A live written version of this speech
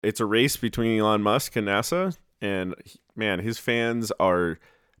it's a race between Elon Musk and NASA, and man, his fans are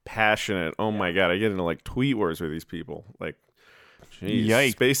passionate. Oh my God, I get into like tweet wars with these people. Like, geez,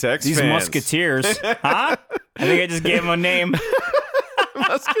 Yikes. SpaceX These fans. Musketeers. Huh? I think I just gave them a name.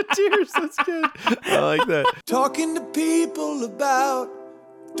 Musketeers, that's good. I like that. Talking to people about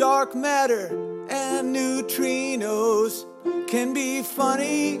dark matter and neutrinos can be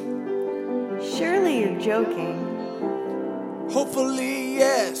funny. Surely you're joking. Hopefully,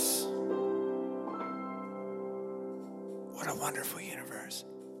 yes. What a wonderful universe.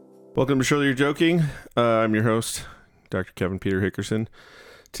 Welcome to Surely You're Joking. I'm your host, Dr. Kevin Peter Hickerson.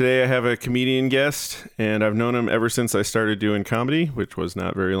 Today I have a comedian guest, and I've known him ever since I started doing comedy, which was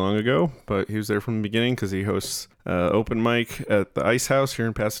not very long ago, but he was there from the beginning because he hosts open mic at the Ice House here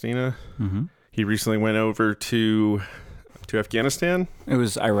in Pasadena. Mm-hmm. He recently went over to Afghanistan. It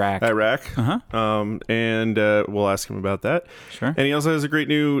was Iraq. Uh-huh. And we'll ask him about that. Sure. And he also has a great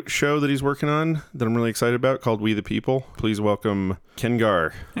new show that he's working on that I'm really excited about called We the People. Please welcome Ken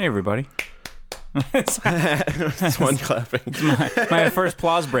Gar. Hey, everybody. It's one clapping. My first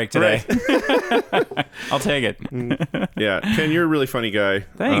applause break today. Right. I'll take it. Yeah. Ken, you're a really funny guy.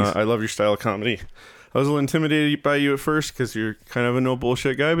 Thanks. I love your style of comedy. I was a little intimidated by you at first because you're kind of a no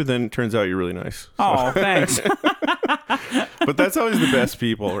bullshit guy, but then it turns out you're really nice. So. Oh, thanks. But that's always the best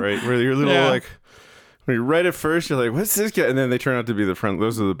people, right? Where you're a little like, when you're right at first, you're like, "What's this guy?" And then they turn out to be the friend.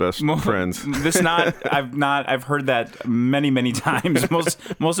 Those are the best friends. I've heard that many times.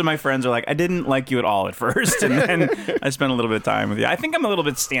 Most of my friends are like, "I didn't like you at all at first," and then I spent a little bit of time with you. I think I'm a little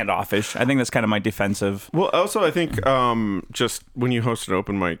bit standoffish. I think that's kind of my defensive. Well, also, I think just when you host an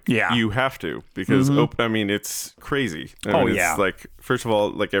open mic, you have to because I mean, it's crazy. It's like, first of all,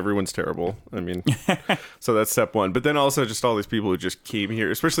 like everyone's terrible. I mean, so that's step one. But then also just all these people who just came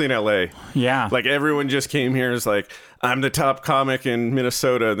here, especially in LA. Yeah, like everyone just came here is like, I'm the top comic in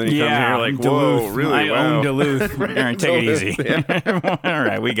Minnesota. Then you come here like, Duluth. Whoa, really? I own Duluth. All right, take it easy. Yeah. All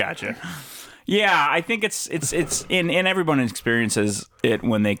right, we got you. Yeah, I think it's in everyone experiences it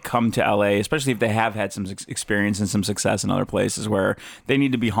when they come to LA, especially if they have had some experience and some success in other places where they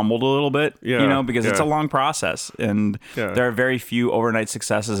need to be humbled a little bit, because it's a long process and there are very few overnight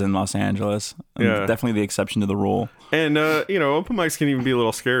successes in Los Angeles. Definitely the exception to the rule. And open mics can even be a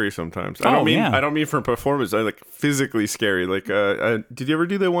little scary sometimes. I don't mean for performance. I like physically scary. Like, did you ever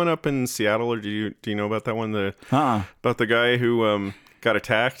do the one up in Seattle, or do you know about that one? About the guy who got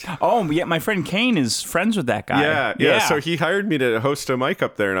attacked. Oh, yeah. My friend Kane is friends with that guy. Yeah. So he hired me to host a mic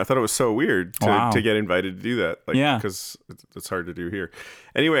up there, and I thought it was so weird to get invited to do that. Because it's hard to do here.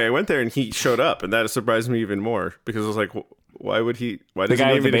 Anyway, I went there, and he showed up, and that surprised me even more because I was like, why would he? Why does the guy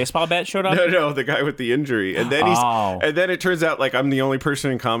he with the baseball bat showed up? No, the guy with the injury. And then and then it turns out like I'm the only person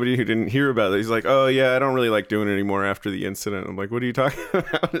in comedy who didn't hear about it. He's like, oh yeah, I don't really like doing it anymore after the incident. I'm like, what are you talking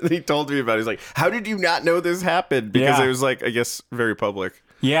about? And he told me about it. He's like, how did you not know this happened? Because it was like, I guess, very public.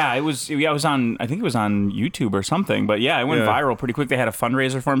 Yeah, it was on, I think it was on YouTube or something, but it went viral pretty quick. They had a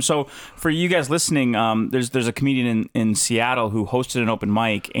fundraiser for him. So for you guys listening, there's a comedian in Seattle who hosted an open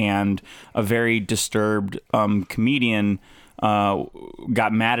mic, and a very disturbed comedian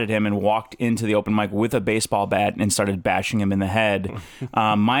got mad at him and walked into the open mic with a baseball bat and started bashing him in the head.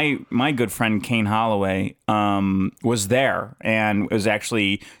 My good friend Kane Holloway was there and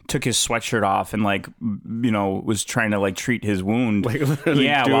took his sweatshirt off and was trying to treat his wound. While the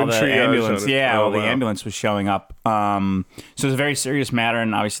ambulance was showing up. So it was a very serious matter,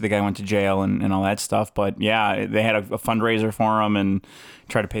 and obviously the guy went to jail and all that stuff. But they had a fundraiser for him and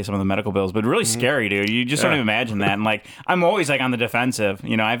try to pay some of the medical bills, but really scary, dude. You just don't even imagine that. And I'm always on the defensive.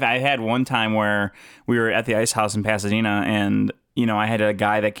 I had one time where we were at the Ice House in Pasadena, and I had a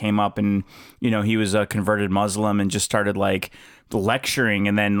guy that came up, and he was a converted Muslim and just started lecturing,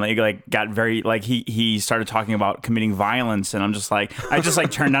 and then got very he started talking about committing violence, and I'm just I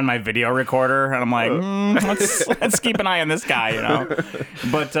turned on my video recorder, and I'm like, let's keep an eye on this guy,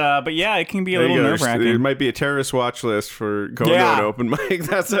 But it can be a little nerve-wracking. It might be a terrorist watch list for going to an open mic.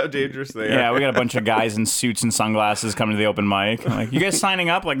 That's how dangerous they are. Yeah, we got a bunch of guys in suits and sunglasses coming to the open mic. I'm like, you guys signing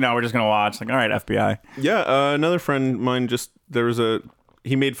up? No, we're just gonna watch. All right, FBI. Yeah, another friend of mine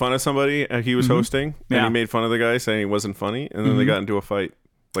he made fun of somebody he was hosting, and he made fun of the guy saying he wasn't funny, and then they got into a fight.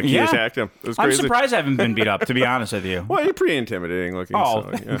 He attacked him. It was crazy. I'm surprised I haven't been beat up, to be honest with you. Well, you're pretty intimidating looking. Oh,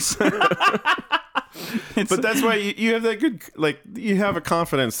 so, but that's why you have that good, you have a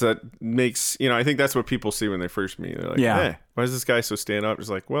confidence that makes, I think that's what people see when they first meet. They're like, hey, why is this guy so stand up? It's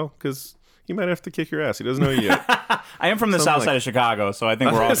like, well, because he might have to kick your ass. He doesn't know you yet. I am from the south side of Chicago, so I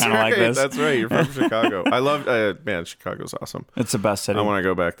think we're all kind of like this. That's right. You're from Chicago. I love, Chicago's awesome. It's the best city. I want to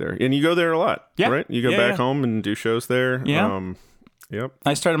go back there. And you go there a lot, right? You go back home and do shows there. Yeah. Yep.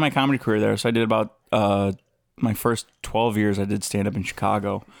 I started my comedy career there, so I did about my first 12 years. I did stand up in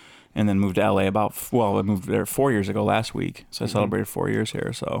Chicago, and then moved to LA I moved there 4 years ago last week, so I celebrated 4 years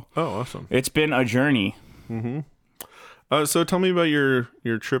here. So awesome. It's been a journey. So tell me about your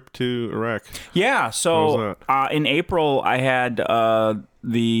trip to Iraq. Yeah, How so was in April, I had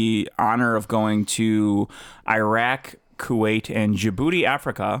the honor of going to Iraq, Kuwait, and Djibouti,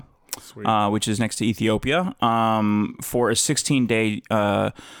 Africa, which is next to Ethiopia, for a 16-day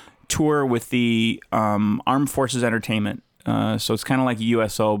tour with the Armed Forces Entertainment. So it's kind of like a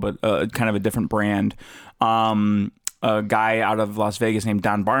USO, but kind of a different brand. A guy out of Las Vegas named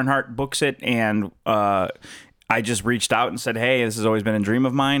Don Barnhart books it, and I just reached out and said, hey, this has always been a dream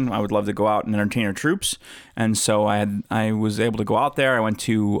of mine. I would love to go out and entertain our troops. And so I was able to go out there. I went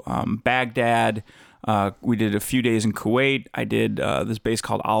to Baghdad. We did a few days in Kuwait. I did this base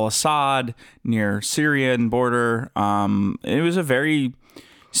called Al-Assad near Syrian border. It was a very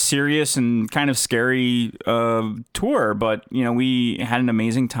serious and kind of scary tour, but we had an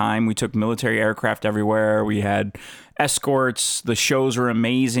amazing time. We took military aircraft everywhere. We had escorts. The shows were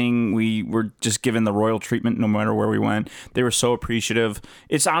amazing. We were just given the royal treatment no matter where we went. They were so appreciative.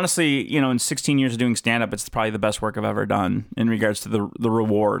 It's honestly, in 16 years of doing stand-up, it's probably the best work I've ever done in regards to the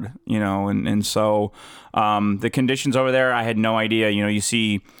reward, and so the conditions over there, I had no idea. You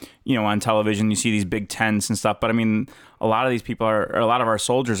see, on television, you see these big tents and stuff, but I mean, a lot of these people a lot of our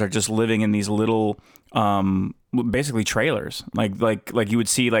soldiers are just living in these little basically trailers, like you would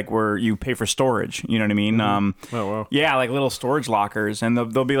see, like where you pay for storage, you know what I mean? Oh, wow. Yeah, like little storage lockers, and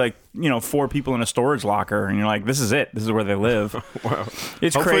there'll be like 4 people in a storage locker, and you're like, this is it, this is where they live. Wow.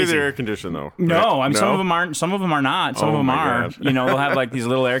 It's Hopefully crazy. they're air conditioned though. No, right? I mean, some of them aren't, some of them are not, some of them my are. God. They'll have like these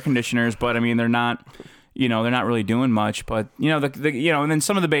little air conditioners, but I mean, they're not they're not really doing much. But and then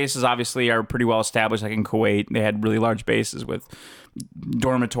some of the bases obviously are pretty well established. Like in Kuwait, they had really large bases with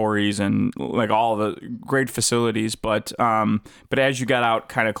dormitories and like all the great facilities. But as you got out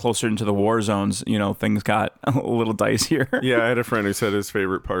kind of closer into the war zones, things got a little dicier. Yeah, I had a friend who said his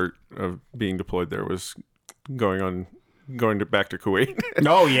favorite part of being deployed there was going back to Kuwait.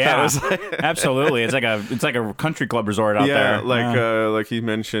 Oh yeah, absolutely. It's like a country club resort out there. Like he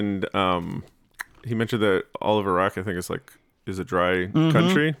mentioned that all of Iraq, I think, is a dry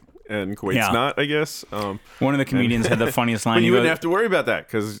country, and Kuwait's not, I guess. One of the comedians had the funniest line. But you wouldn't have to worry about that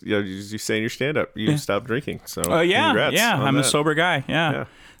because you say in your stand-up, you stop drinking. So congrats on I'm that. a sober guy. Yeah.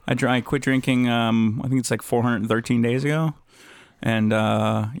 I quit drinking. I think it's like 413 days ago. And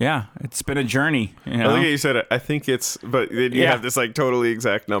it's been a journey. I think you said it. I think it's, but then you have this like totally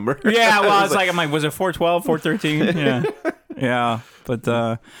exact number. Yeah, well, it's like I'm like, was it 412, 413? Yeah, yeah. But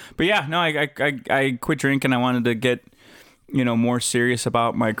yeah, no, I quit drinking. I wanted to get more serious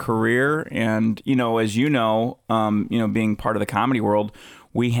about my career, and as being part of the comedy world,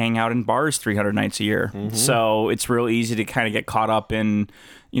 we hang out in bars 300 nights a year. Mm-hmm. So it's real easy to kind of get caught up in,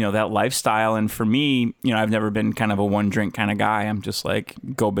 that lifestyle. And for me, I've never been kind of a one drink kind of guy. I'm just like,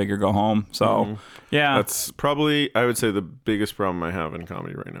 go big or go home. So yeah. That's probably, I would say, the biggest problem I have in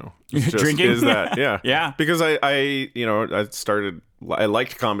comedy right now. Drinking? Is that, yeah. Yeah. Because I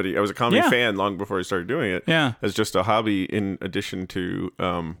liked comedy. I was a comedy fan long before I started doing it. Yeah. As just a hobby in addition to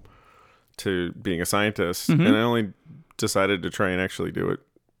being a scientist. Mm-hmm. And I only decided to try and actually do it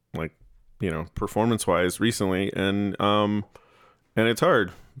like, performance wise recently. And it's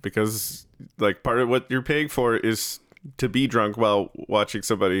hard because like part of what you're paying for is to be drunk while watching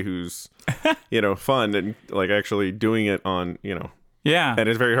somebody who's, fun and like actually doing it on, Yeah. And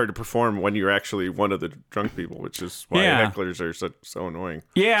it's very hard to perform when you're actually one of the drunk people, which is why hecklers are so annoying.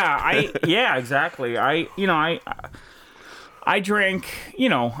 Yeah, exactly. I drank,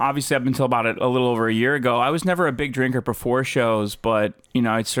 obviously up until about a little over a year ago. I was never a big drinker before shows, but,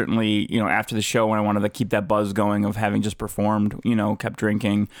 I'd certainly, after the show when I wanted to keep that buzz going of having just performed, kept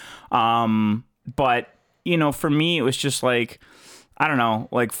drinking. But, for me, it was just like, I don't know,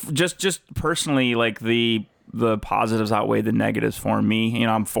 like just personally, like the positives outweigh the negatives for me.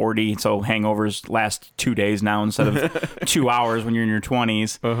 I'm 40, so hangovers last 2 days now instead of 2 hours when you're in your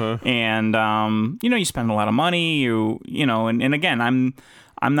 20s. Uh-huh. And you spend a lot of money. And again,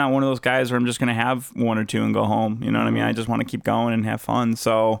 I'm not one of those guys where I'm just gonna have one or two and go home. You know what I mean? I just want to keep going and have fun.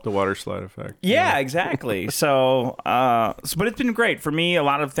 So the water slide effect. Yeah, exactly. So but it's been great for me. A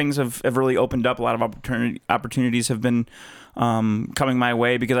lot of things have really opened up. A lot of opportunities have been coming my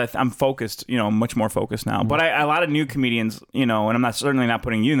way because I'm focused, much more focused now. Mm-hmm. But a lot of new comedians, and I'm certainly not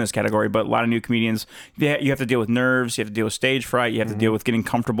putting you in this category, but a lot of new comedians, you have to deal with nerves, you have to deal with stage fright, you have to deal with getting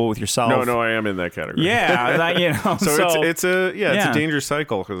comfortable with yourself. No, I am in that category. Yeah, So it's a dangerous cycle.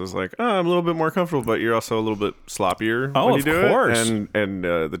 mechanical because it's like, I'm a little bit more comfortable, but you're also a little bit sloppier Oh, when you of do course. it, and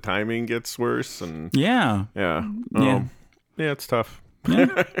the timing gets worse, and Yeah. yeah, Yeah. yeah, it's tough.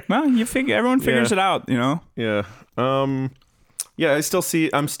 Yeah. Well, everyone figures Yeah. it out, you know. Yeah, yeah.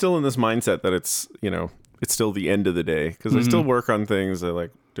 I'm still in this mindset that it's it's still the end of the day because I still work on things. I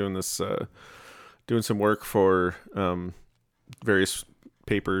like doing this, doing some work for various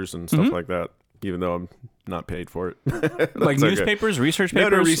papers and stuff like that, even though I'm not paid for it. Like That's okay. newspapers, research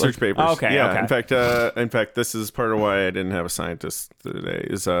papers? No, research Like- papers. Oh, okay, yeah. okay. In fact, this is part of why I didn't have a scientist today.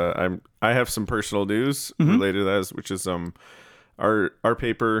 Is I have some personal news related to that, which is our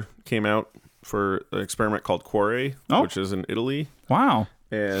paper came out for an experiment called Quare, which is in Italy, Wow.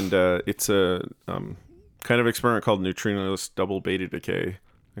 and it's a kind of experiment called neutrinoless double beta decay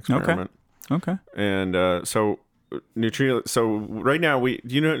experiment. Okay. And so neutrino. So right now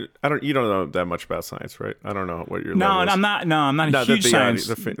you don't know that much about science, right? I don't know what your No, level is. I'm not. No, I'm not a Not huge that science.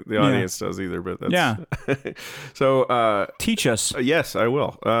 the audience does either, but that's Yeah. So Teach us. yes, I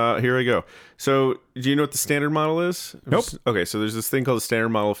will. Here I go. So do you know what the Standard Model is? Nope. Okay, so there's this thing called the Standard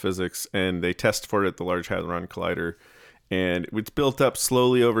Model of Physics, and they test for it at the Large Hadron Collider, and it's built up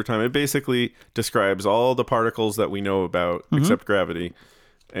slowly over time. It basically describes all the particles that we know about except gravity,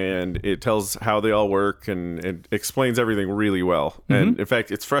 and it tells how they all work, and it explains everything really well. And in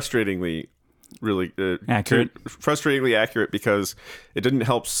fact, it's frustratingly really frustratingly accurate because it didn't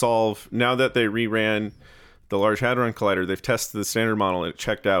help solve. Now that they reran the Large Hadron Collider, they've tested the Standard Model and it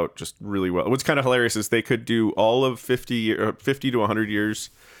checked out just really well. What's kind of hilarious is they could do all of 50 to 100 years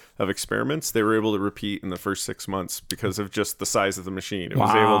of experiments. They were able to repeat in the first 6 months because of just the size of the machine. It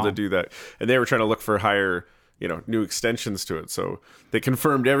was able to do that, and they were trying to look for higher, new extensions to it. So they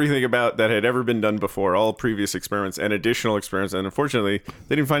confirmed everything about that had ever been done before, all previous experiments and additional experiments. And unfortunately,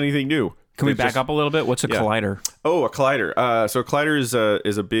 they didn't find anything new. Can we back up a little bit? What's a collider? Oh, a collider. So a collider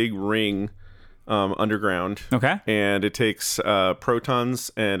is a big ring underground. Okay. And it takes protons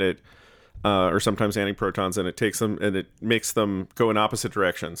and or sometimes antiprotons, and it takes them and it makes them go in opposite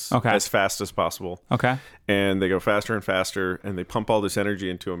directions as fast as possible. Okay. And they go faster and faster, and they pump all this energy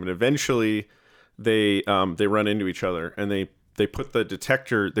into them, and eventually they run into each other, and they put the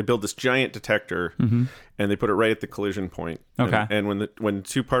detector. They build this giant detector, and they put it right at the collision point. Okay. And when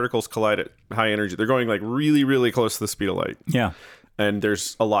two particles collide at high energy, they're going like really, really close to the speed of light. Yeah. And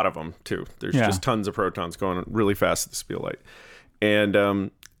there's a lot of them too. There's just tons of protons going really fast at the speed of light.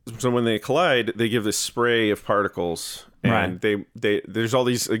 And so when they collide, they give this spray of particles, and there's all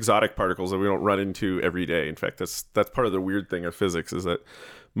these exotic particles that we don't run into every day. In fact, that's part of the weird thing of physics is that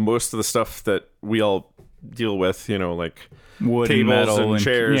most of the stuff that we all deal with, like Wood, tables metal, and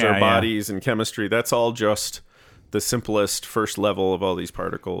chairs, yeah, or bodies and chemistry, that's all just the simplest first level of all these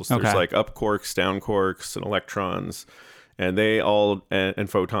particles. Okay. There's like up quarks, down quarks, and electrons, and they all and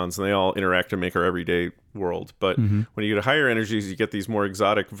photons, and they all interact and make our everyday world. But when you get to higher energies, you get these more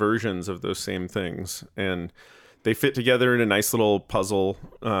exotic versions of those same things, and they fit together in a nice little puzzle.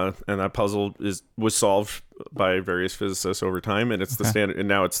 And that puzzle was solved by various physicists over time, and it's the standard. And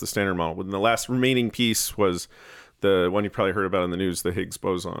now it's the Standard Model. And the last remaining piece was the one you probably heard about in the news, the Higgs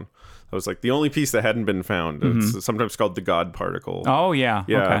boson. That was like the only piece that hadn't been found. It's sometimes called the God particle. Oh, yeah.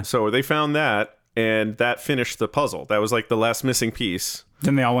 Yeah. Okay. So they found that, and that finished the puzzle. That was like the last missing piece.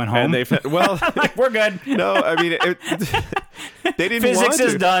 Then they all went home. And they well, We're good. no, I mean they didn't. Physics want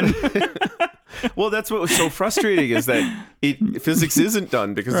is to. done. Well, that's what was so frustrating is that physics isn't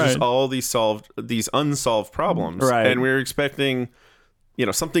done because there's all these unsolved problems, Right. and we're expecting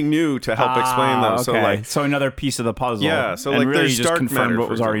something new to help explain them. Okay. So another piece of the puzzle. Yeah, so and like really there's just dark confirmed matter, what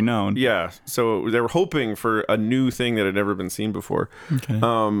for was already example. known. Yeah, so they were hoping for a new thing that had never been seen before. Okay.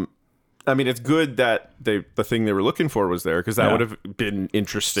 I mean, it's good that the thing they were looking for was there because that would have been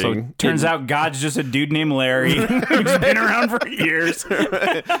interesting. So turns out God's just a dude named Larry who's been around for years.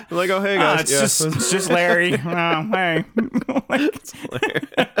 Like, oh hey guys, It's just Larry. Oh, hey.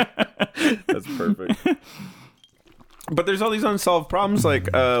 That's perfect. But there's all these unsolved problems, like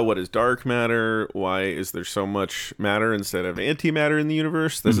what is dark matter? Why is there so much matter instead of antimatter in the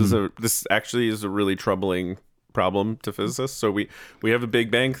universe? This actually is a really troubling problem to physicists. So we have a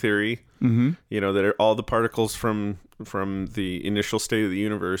Big Bang theory, that all the particles from the initial state of the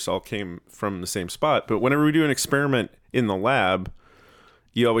universe all came from the same spot. But whenever we do an experiment in the lab,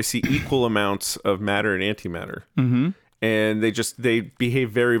 you always see equal amounts of matter and antimatter. And they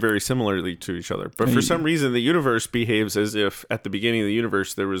behave very, very similarly to each other. But for some reason, the universe behaves as if at the beginning of the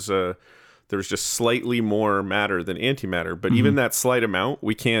universe there was just slightly more matter than antimatter. But even that slight amount,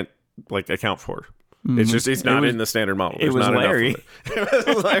 we can't account for. It's not in the Standard Model. It was not Larry. It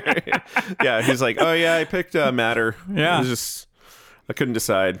was Larry. Yeah, he's like, oh yeah, I picked matter. Yeah. It was just. I couldn't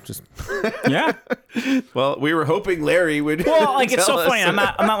decide. Just Yeah. well, we were hoping Larry would. Well, like it's tell so us. funny. I'm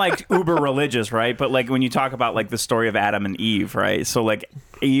not like uber religious, right? But like when you talk about like the story of Adam and Eve, right? So like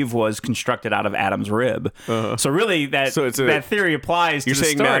Eve was constructed out of Adam's rib. So really that that theory applies You're to the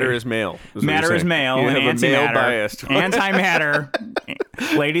saying story. matter is male. Is what Matter you're is saying. male You and have a male antimatter. bias.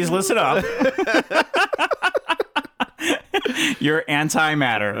 Antimatter. Ladies, listen up. You're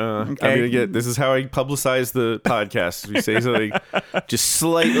antimatter. I'm gonna get. This is how I publicize the podcast. We say something just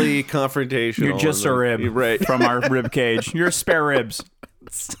slightly confrontational. You're just a rib, right? from our rib cage. You're spare ribs.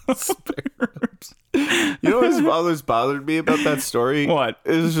 You know what's always bothered me about that story? What?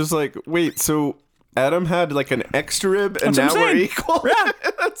 It was just like, wait, so Adam had like an extra rib, and That's now what I'm we're saying. equal.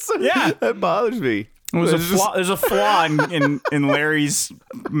 Yeah. That bothers me. There's It's just- there's a flaw in Larry's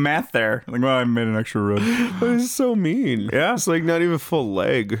math there. Like, well, I made an extra rib. It's so mean. Yeah. It's like not even a full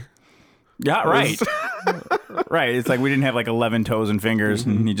leg. Yeah, right. Right. It's like we didn't have like 11 toes and fingers,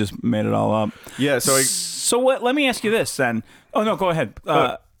 and he just made it all up. Yeah. So So what? Let me ask you this then. Oh no, go ahead.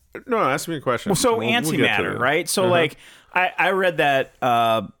 no, ask me a question. So We'll get to antimatter, it. right? So like I read that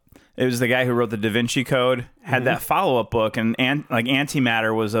it was the guy who wrote the Da Vinci Code had that follow-up book, and like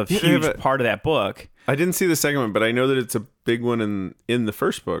antimatter was a huge part of that book. I didn't see the second one, but I know that it's a big one in the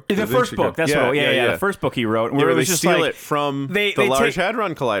first book. The first book, that's what. Yeah, the first book he wrote, where Where it they was just steal like it from they the Large take-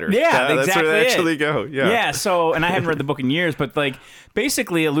 Hadron Collider. Yeah, that's exactly where they it. actually go. Yeah. So, and I hadn't read the book in years, but like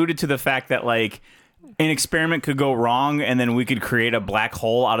basically alluded to the fact that like an experiment could go wrong, and then we could create a black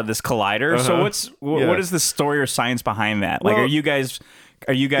hole out of this collider. So what is the story or science behind that? Like, Well- are you guys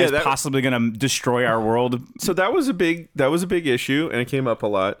possibly going to destroy our world? So that was a big issue, and it came up a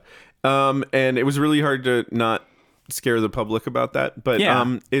lot. And it was really hard to not scare the public about that. But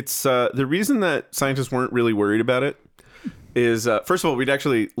it's the reason that scientists weren't really worried about it is first of all, we'd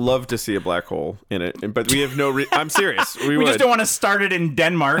actually love to see a black hole in it, but we have no. I'm serious. We would. just don't want to start it in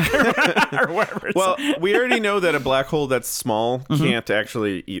Denmark or wherever. It's Well, we already know that a black hole that's small can't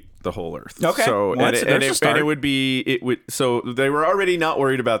actually eat the whole Earth. Okay. So Well, and, there's it, a and, it, start. and it would. So they were already not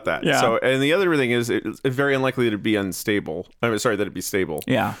worried about that. Yeah. So and the other thing is it's very unlikely to be unstable. I'm sorry that it'd be stable.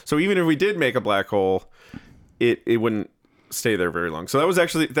 Yeah. So even if we did make a black hole, it wouldn't stay there very long. So that was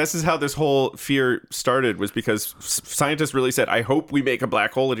actually this is how this whole fear started, was because scientists really said, I hope we make a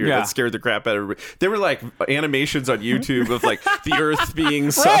black hole in here. Yeah. That scared the crap out of everybody. There were like animations on YouTube of like the Earth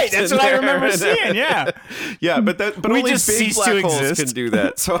being sucked right, that's in what I there. remember seeing. Yeah, Yeah, but We only just big cease black to holes exist. can do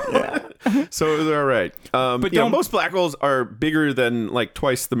that. So so they're all right. But don't- most black holes are bigger than like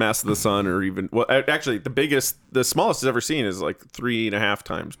twice the mass of the sun, or even actually the smallest it's ever seen is like 3.5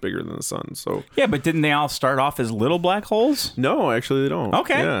 times bigger than the sun. So yeah, but didn't they all start off as little black holes? no, actually they don't.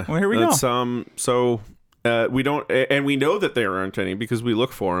 Okay, Yeah. well, here we go. So we don't, and we know that there aren't any because we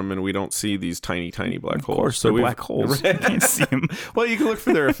look for them and we don't see these tiny black holes. Of course, so they're we've- black holes. You can't see them. Well, you can look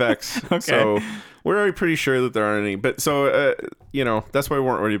for their effects. Okay. So we're already pretty sure that there aren't any. But so, that's why we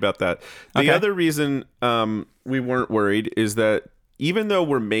weren't worried about that. The Okay. other reason we weren't worried is that even though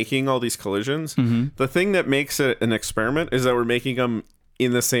we're making all these collisions, the thing that makes it an experiment is that we're making them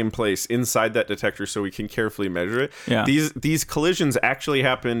in the same place inside that detector so we can carefully measure it. Yeah. These collisions actually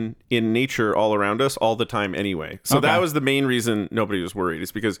happen in nature all around us all the time anyway. So Okay. that was the main reason nobody was worried,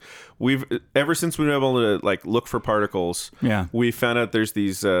 is because we've ever since we've been able to like look for particles, Yeah. we found out there's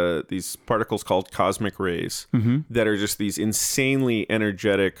these particles called cosmic rays that are just these insanely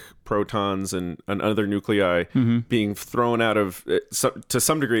energetic protons and other nuclei being thrown out of to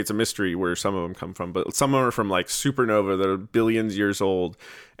some degree. It's a mystery where some of them come from, but some of them are from like supernova that are billions years old,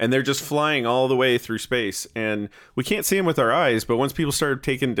 and they're just flying all the way through space, and we can't see them with our eyes. But once people started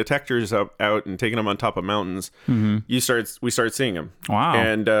taking detectors out and taking them on top of mountains, we start seeing them. Wow.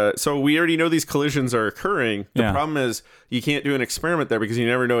 And so we already know these collisions are occurring. The Yeah. problem is you can't do an experiment there because you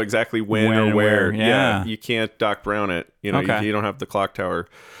never know exactly when When or and where. where, yeah. You can't Doc Brown it. You know, Okay. you don't have the clock tower.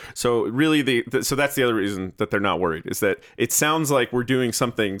 So really, so that's the other reason that they're not worried, is that it sounds like we're doing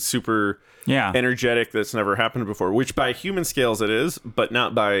something super Yeah. energetic that's never happened before, which by human scales it is, but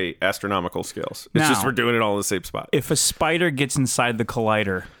not by astronomical scales. It's just Now- we're doing it all in the same spot. If a spider gets inside the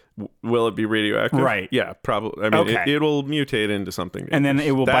collider, Will it be radioactive? Right. Yeah, probably. I mean, Okay. it'll mutate into something. And then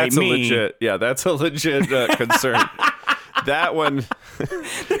it will bite that's me. That's a legit concern. That one,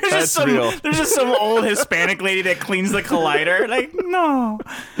 that's real. There's just some old Hispanic lady that cleans the collider. Like, no,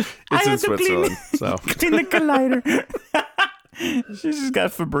 It's in Switzerland, so. clean the collider. She's just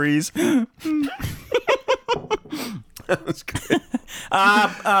got Febreze. That's good.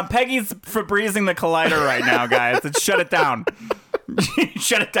 Peggy's Febrezing the collider right now, guys. Let's shut it down.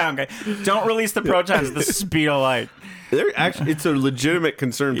 Shut it down, guy. Don't release the protons at the speed of light. It's a legitimate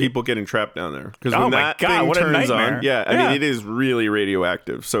concern. People getting trapped down there because when Oh my that God, thing what a turns nightmare. on, I mean, it is really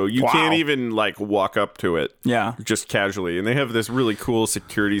radioactive. So you Wow. can't even like walk up to it, Yeah. just casually. And they have this really cool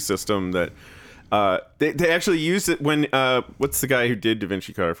security system that they actually used it when what's the guy who did Da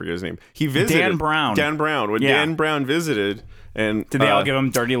Vinci Code? I forget his name. He visited Dan Brown. Dan Brown. When Yeah. Dan Brown visited, and Did they all give him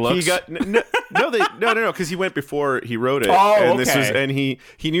dirty looks? He got no, because he went before he wrote it. Oh, and this okay. was, and he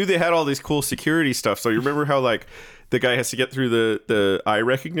knew they had all these cool security stuff. So you remember how like the guy has to get through the eye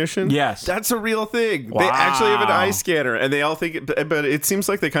recognition? Yes. That's a real thing. Wow. They actually have an eye scanner, and they all think it, but it seems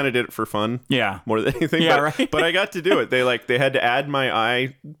like they kind of did it for fun. Yeah. More than anything. Yeah, but, right. But I got to do it. They had to add my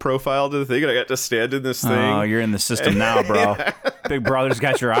eye profile to the thing, and I got to stand in this thing. Oh, you're in the system now, bro. Big Brother's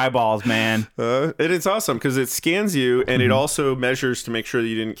got your eyeballs, man. And it's awesome because it scans you, and Mm-hmm. it also measures to make sure that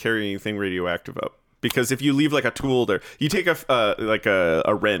you didn't carry anything radioactive up. Because if you leave like a tool there, you take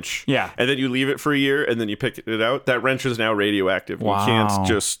a wrench, Yeah. and then you leave it for a year, and then you pick it out. That wrench is now radioactive. Wow. You can't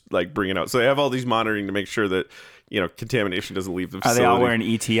just like bring it out. So they have all these monitoring to make sure that contamination doesn't leave the Are facility. they all wearing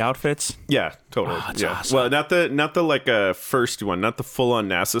ET outfits? Yeah, totally. that's yeah. awesome. Well, not the like first one, not the full on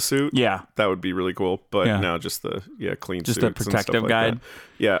NASA suit. Yeah. That would be really cool. But Yeah. no, just the clean Just suits a and stuff protective like guide. that.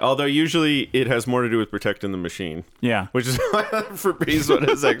 Yeah. Although usually it has more to do with protecting the machine. Yeah. Which is why Febreze one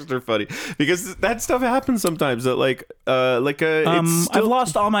is extra funny because that stuff happens sometimes. That it's still, I've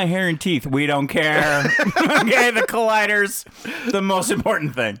lost all my hair and teeth. We don't care. Okay, the collider's the most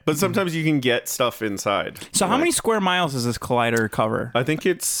important thing. but sometimes you can get stuff inside. So how many square miles does this collider cover? I think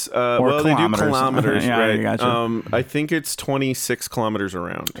it's Or they do kilometers. kilometers, Yeah, right? I gotcha. I think it's 26 kilometers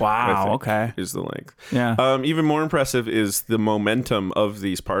around. Wow, I think, okay. is the length. Yeah. Even more impressive is the momentum of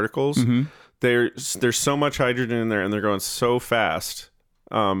these particles. Mm-hmm. There's so much hydrogen in there, and they're going so fast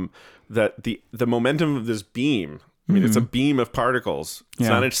that the momentum of this beam. I mean, it's a beam of particles. It's Mm-hmm. Yeah.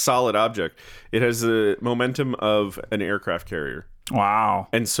 not a solid object. It has the momentum of an aircraft carrier. Wow.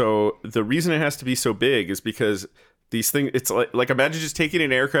 And so the reason it has to be so big is because these things, it's like imagine just taking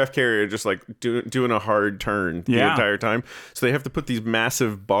an aircraft carrier and just like doing a hard turn the Yeah. entire time. So they have to put these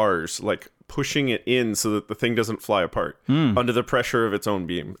massive bars, like pushing it in so that the thing doesn't fly apart under the pressure of its own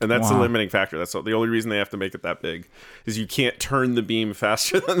beam. And that's the Wow. limiting factor. That's the only reason they have to make it that big is you can't turn the beam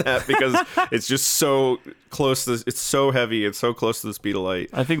faster than that because it's just so close. It's so heavy. It's so close to the speed of light.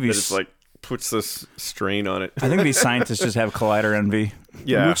 I think that these- it's like puts this strain on it. I think these scientists just have collider envy.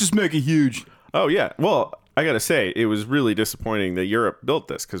 Yeah. Let's just make it huge. Oh yeah. Well, I gotta say, it was really disappointing that Europe built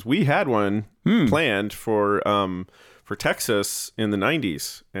this because we had one planned for Texas in the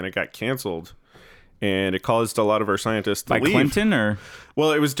 '90s, and it got canceled, and it caused a lot of our scientists to By leave. Clinton or?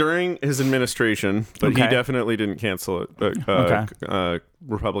 Well, it was during his administration, but he Okay. definitely didn't cancel it. Okay.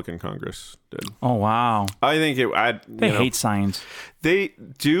 Republican Congress did. Oh, wow. I think it. They hate science. They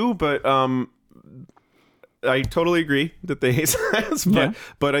do, but I totally agree that they hate science. Yeah.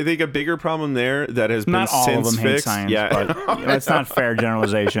 But I think a bigger problem there that has Not been all since of them hate fixed. science, Yeah, but that's not fair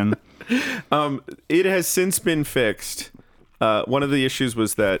generalization. it has since been fixed. One of the issues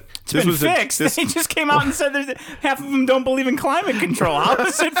was that It's been fixed. They just came out and said there's half of them don't believe in climate control. How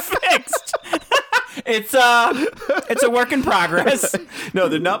is it fixed? It's a work in progress. No,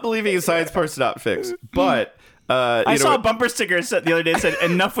 they're not believing in science part's not fixed. But I saw a bumper sticker the other day that said,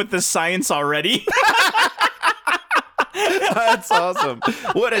 "Enough with the science already." that's awesome.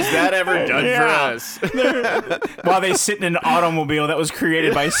 What has that ever done Yeah. for us? While they sit in an automobile that was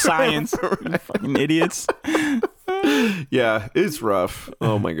created by science. You fucking idiots. Yeah, it's rough.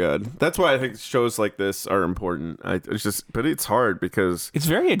 Oh my god, that's why I think shows like this are important. But it's hard because It's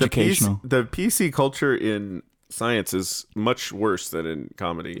very educational. The PC culture in science is much worse than in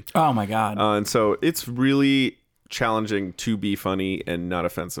comedy, Oh my god. and so it's really challenging to be funny and not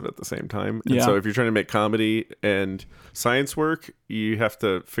offensive at the same time. And Yeah. so if you're trying to make comedy and science work, you have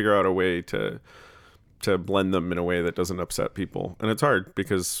to figure out a way to blend them in a way that doesn't upset people, and it's hard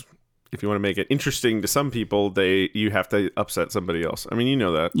because if you want to make it interesting to some people, you have to upset somebody else. I mean, you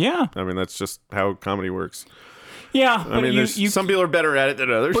know that. yeah. I mean, that's just how comedy works. Yeah. I mean, some people are better at it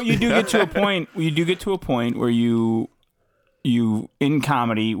than others. But you do get to a point. You do get to a point where you in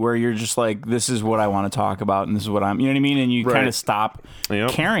comedy where you're just like, this is what I want to talk about, and this is what I'm. You know what I mean? And you Right. kind of stop Yep.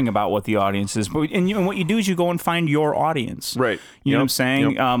 caring about what the audience is. But and what you do is you go and find your audience. Right. You know what I'm Yep.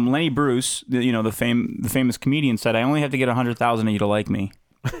 saying? Yep. Lenny Bruce, the famous comedian, said, "I only have to get 100,000 of you to like me."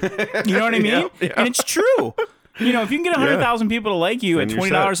 You know what I mean? Yep, yep. And it's true. You know, if you can get 100,000 people to like you Then at you're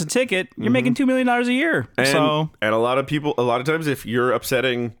 $20 a ticket, you're making $2 million a year. And, So and a lot of times, if you're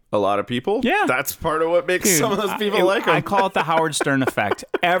upsetting a lot of people. Yeah. That's part of what makes Dude, some of those people like him. I call it the Howard Stern effect.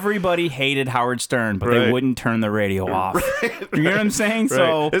 Everybody hated Howard Stern, but they Right. wouldn't turn the radio off. You know what I'm saying? Right.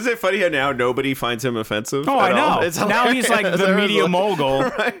 So, Isn't it funny how now nobody finds him offensive? oh, I at all? know. It's Now he's like hilarious. the Everyone's media like- mogul.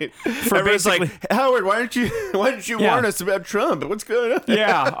 Right. For Everyone's basically, like, Howard, why didn't you Yeah. warn us about Trump? What's going on?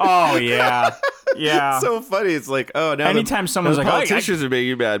 yeah. Oh, yeah. Yeah. It's so funny. It's like, oh, now Anytime someone's the like, oh, politicians are making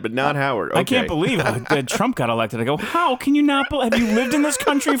you mad, but not Howard. Okay. I can't believe that Trump got elected. I go, how can you not? Have you lived in this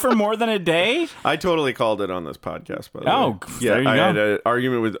country for more than a day? I totally called it on this podcast, by the Oh, way. there you I go. had an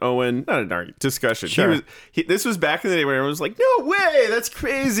argument with Owen. Not an argument, discussion. Sure. This was back in the day when everyone was like, no way, that's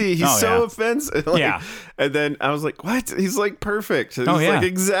crazy. He's Oh, so yeah. offensive. Like, Yeah. And then I was like, what? He's like perfect. He's yeah. like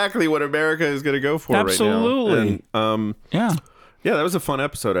exactly what America is going to go for Absolutely. right now. And, Yeah. yeah, that was a fun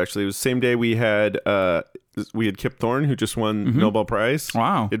episode, actually. It was the same day we had Kip Thorne, who just won Nobel Prize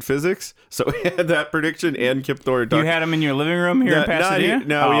Wow. in physics. So we had that prediction and Kip Thorne. You had him in your living room here in Pasadena?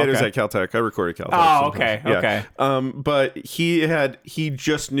 No, he had okay. us at Caltech. I recorded Caltech. Oh, sometimes. okay, Yeah. okay. But he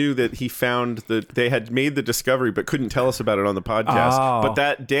just knew that he found that they had made the discovery, but couldn't tell us about it on the podcast. Oh. But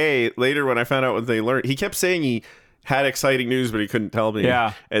that day later, when I found out what they learned, he kept saying he had exciting news, but he couldn't tell me.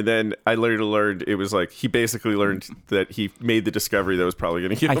 Yeah. And then I later learned it was like he basically learned that he made the discovery that was probably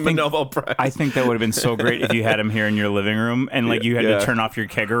going to give him a Nobel Prize. I think that would have been so great if you had him here in your living room and like you had Yeah. to turn off your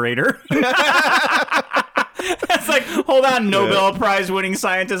kegerator. It's like, hold on, Nobel Prize winning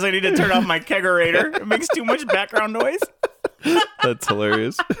scientist, I need to turn off my kegerator. It makes too much background noise. That's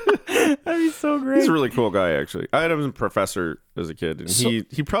hilarious. That'd be so great. He's a really cool guy, actually. I had him as a professor as a kid, and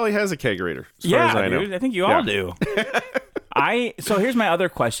he probably has a kegerator. As far as Yeah, I know. dude. I think you all do. So here's my other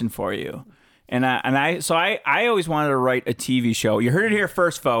question for you. I always wanted to write a TV show. You heard it here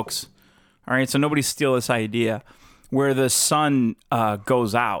first, folks. All right, so nobody steal this idea. Where the sun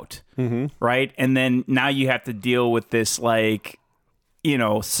goes out, right? And then now you have to deal with this, like, you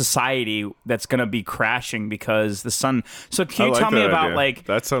know, society that's going to be crashing because the sun. So can you I like tell me that about, idea. like,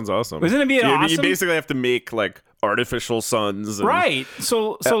 that sounds awesome. Isn't it be You awesome? basically have to make like artificial suns. And, right?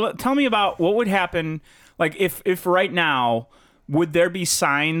 So tell me about what would happen, like, if right now. Would there be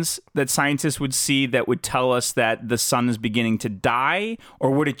signs that scientists would see that would tell us that the sun is beginning to die,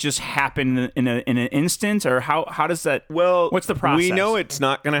 or would it just happen in an instant, or how does that? Well, what's the process? We know it's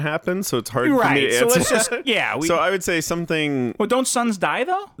not going to happen, so it's hard for me Right. to So answer. let's just So I would say something Well, don't suns die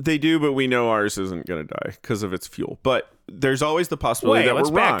though? they do, but we know ours isn't going to die because of its fuel. But there's always the possibility Wait, that let's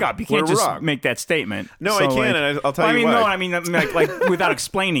we're back wrong. up. You can't We're just wrong. make that statement. No, So, I can, like- and I'll tell Well, you I mean, why. no, I mean, like without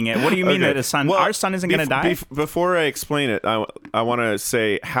explaining it. What do you mean that the sun, Well, our sun isn't going to die? Before I explain it, I want to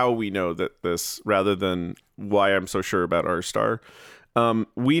say how we know that this, rather than why I'm so sure about our star.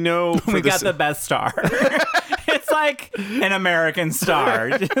 We know for We got this- the best star. It's like an American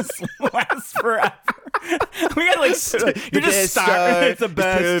star. Just lasts forever. We got like you're just star. It's the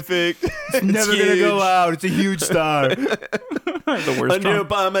best. Perfect. It's never gonna go out. It's a huge star. The worst. Under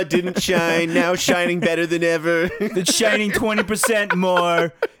Obama didn't shine, now shining better than ever. It's shining 20%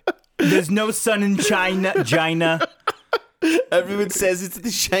 more. There's no sun in China. Everyone says it's the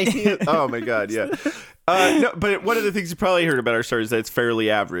shiniest. Oh my god, yeah. No, but one of the things you probably heard about our star is that it's fairly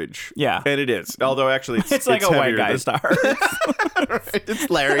average. Yeah. And it is. Although actually It's like a white heavier guy than- star. It's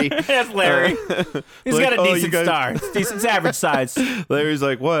Larry. That's Larry. He's like, got a oh, you decent guys- star. It's decent. It's average size. Larry's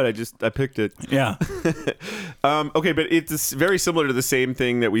like, what? I picked it. Yeah. Okay, but it's very similar to the same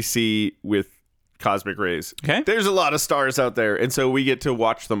thing that we see with cosmic rays. Okay. There's a lot of stars out there, and so we get to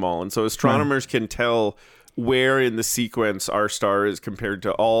watch them all. And so astronomers can tell where in the sequence our star is compared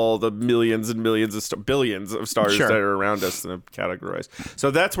to all the millions and millions of billions of stars Sure. that are around us and have categorized.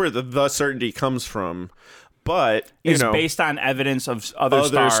 So that's where the certainty comes from. But, you It's know, based on evidence of other Other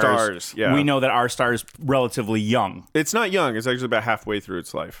stars. stars, yeah. We know that our star is relatively young. it's not young. It's actually about halfway through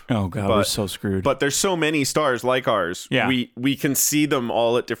its life. Oh god, But- we're so screwed. But there's so many stars like ours. Yeah. We can see them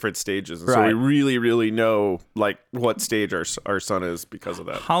all at different stages. And so Right. we really, really know like what stage our sun is because of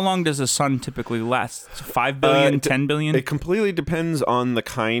that. how long does the sun typically last? 5 billion, 10 billion? It completely depends on the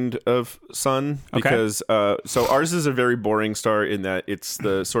kind of sun Okay. because so ours is a very boring star in that it's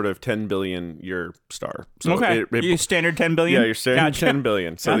the sort of 10 billion year star. So okay. it- You standard 10 billion? yeah, you're saying Gotcha. 10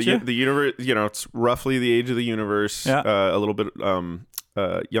 billion. So Gotcha. the universe, it's roughly the age of the universe, Yeah. a little bit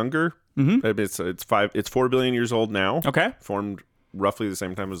younger. Mm-hmm. It's 4 billion years old now. Okay. Formed roughly the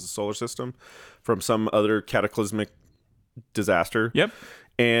same time as the solar system from some other cataclysmic disaster. Yep.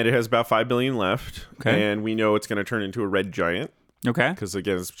 And it has about 5 billion left. Okay. And we know it's going to turn into a red giant. Okay. because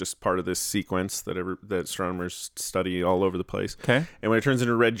again, it's just part of this sequence that astronomers study all over the place. Okay. And when it turns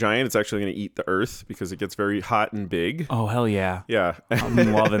into a red giant, it's actually going to eat the Earth because it gets very hot and big. Oh, hell yeah. Yeah. I'm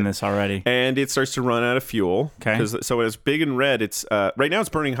loving this already. And it starts to run out of fuel. Okay. So when it's big and red, it's right now it's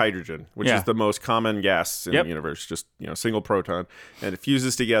burning hydrogen, which Yeah. is the most common gas in Yep. the universe. Just single proton, and it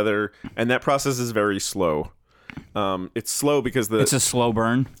fuses together, and that process is very slow. It's slow because It's a slow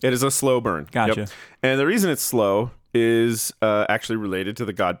burn. it is a slow burn. Gotcha. And the reason it's slow is actually related to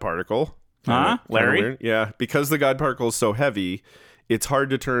the God particle. Huh? Larry? Weird. Yeah, because the God particle is so heavy, it's hard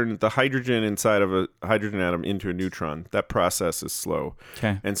to turn the hydrogen inside of a hydrogen atom into a neutron. That process is slow.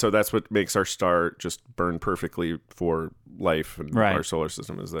 Okay. And so that's what makes our star just burn perfectly for life and Right. our solar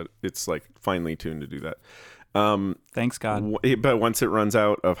system, is that it's like finely tuned to do that. Thanks, God. But once it runs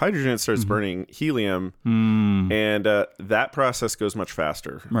out of hydrogen, it starts burning helium, and that process goes much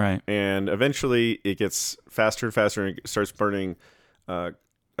faster. Right. And eventually, it gets faster and faster, and it starts burning,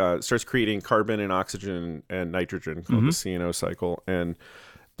 starts creating carbon and oxygen and nitrogen, called the CNO cycle. And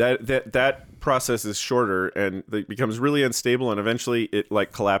that process is shorter, and it becomes really unstable, and eventually, it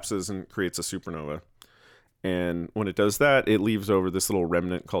like collapses and creates a supernova. And when it does that, it leaves over this little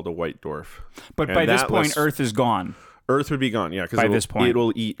remnant called a white dwarf. But And by this that point, was- Earth is gone. Earth would be gone, yeah, because By this point. it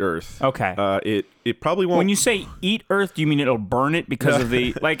will eat Earth. Okay. It probably won't. When you say eat Earth, do you mean it'll burn it because of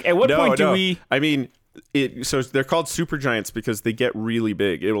the like? At what point do we? I mean, so they're called supergiants because they get really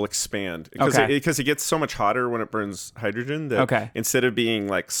big. It will expand because Okay. because it gets so much hotter when it burns hydrogen that Okay. instead of being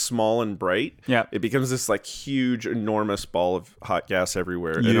like small and bright, Yep. it becomes this like huge, enormous ball of hot gas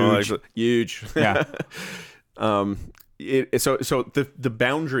everywhere. And Huge. it'll actually, huge. Yeah. So the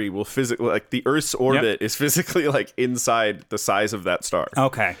boundary will physically, like the Earth's orbit is physically like inside the size of that star.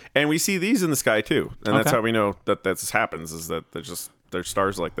 Okay. And we see these in the sky too, and that's Okay. how we know that this happens. Is that there's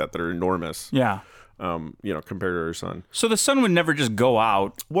stars like that are enormous. Yeah. Compared to our sun. So the sun would never just go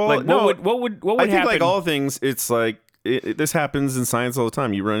out. Well, like, no. What would I think happen? like all things, it's like this happens in science all the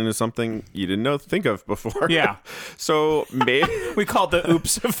time. You run into something you didn't think of before. Yeah. So maybe we call it the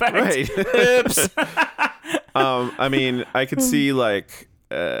oops effect. right. Oops. I mean, I could see like.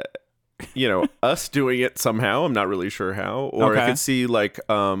 Us doing it somehow. I'm not really sure how. Or I Okay. could see like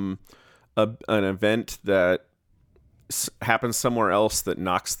an event that happens somewhere else that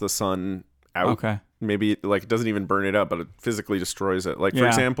knocks the sun out. Okay. Maybe like it doesn't even burn it up, but it physically destroys it. Like for Yeah.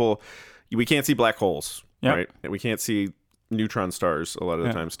 example, we can't see black holes, Yep. right? And we can't see neutron stars a lot of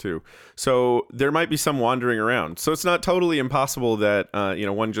the times too. So there might be some wandering around. So it's not totally impossible that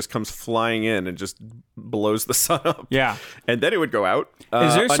one just comes flying in and just blows the sun up. Yeah. And then it would go out. Is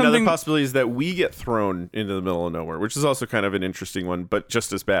there Another something- possibility is that we get thrown into the middle of nowhere, which is also kind of an interesting one, but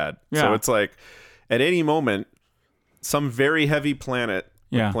just as bad. So Yeah. it's like at any moment, some very heavy planet,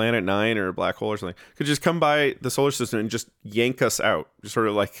 like Yeah. Planet 9 or a black hole or something, could just come by the solar system and just yank us out. Just sort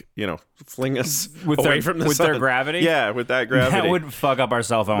of like, fling us With away their- from the with sun. their gravity? Yeah, with that gravity. That would fuck up our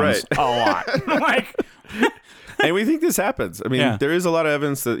cell phones Right. a lot. Like, And we think this happens. I mean, Yeah. there is a lot of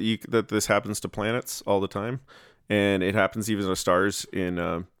evidence that this happens to planets all the time, and it happens even to stars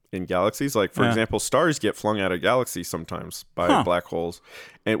in galaxies. Like for Yeah. example, stars get flung out of galaxies sometimes by black holes,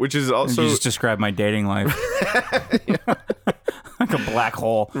 and which is also you just described my dating life. Like a black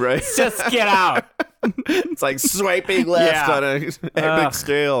hole. right. Just get out. It's like swiping left Yeah. on an epic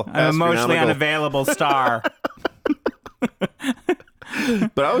scale. I'm emotionally astronomical. unavailable star.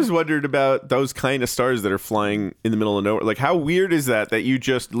 But I always wondered about those kind of stars that are flying in the middle of nowhere. Like, how weird is that you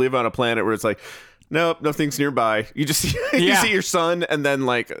just live on a planet where it's like, nope, nothing's nearby. You just you Yeah. see your sun and then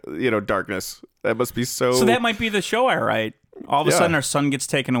darkness. That must be so. So that might be the show I write. All of a Yeah. sudden, our sun gets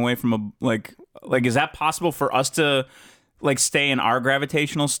taken away from a like. Is that possible for us to like stay in our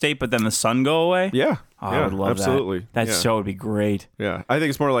gravitational state, but then the sun go away? Yeah. Oh, yeah, I would love absolutely. that. That yeah. show would be great. Yeah, I think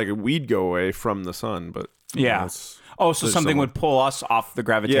it's more like we'd go away from the sun, but Yeah. it's- Oh, so there's something someone- would pull us off the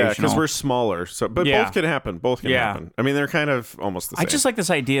gravitational. yeah, because we're smaller. So, but Yeah. both can happen. Both can Yeah. happen. I mean, they're kind of almost the I same. just like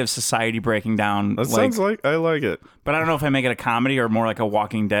this idea of society breaking down. That sounds like I like it. But I don't know if I make it a comedy or more like a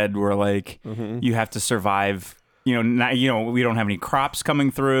Walking Dead, where like Mm-hmm. you have to survive. We don't have any crops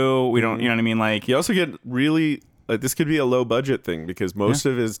coming through. We don't. You know what I mean? Like You also get really. This could be a low budget thing because most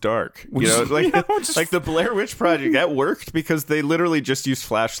of it is dark. Like like the Blair Witch Project that worked because they literally just used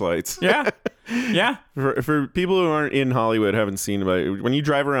flashlights. yeah, yeah. For people who aren't in Hollywood, haven't seen about it, when you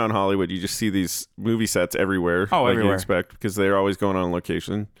drive around Hollywood, you just see these movie sets everywhere. Oh, like everywhere. you expect because they're always going on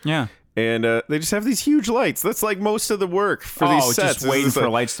location. Yeah. And they just have these huge lights. That's like most of the work for these sets. Just waiting It's for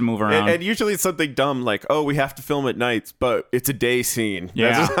like- lights to move around. And usually it's something dumb like, oh, we have to film at nights, but it's a day scene.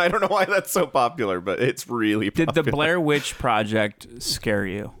 Yeah. I don't know why that's so popular, but it's really Did popular. the Blair Witch Project scare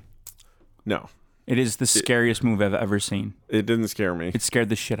you? No. It is the scariest movie I've ever seen. It didn't scare me. It scared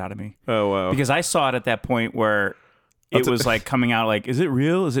the shit out of me. Oh, wow. Because I saw it at that point where it was like coming out like, is it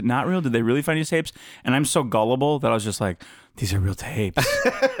real? Is it not real? Did they really find these tapes? And I'm so gullible that I was just like, these are real tapes.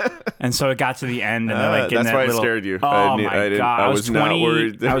 And so it got to the end, and then like that's that why little, it scared you. Oh my God. I was 20, not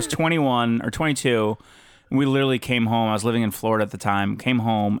worried. I was 21 or 22. And we literally came home. I was living in Florida at the time. Came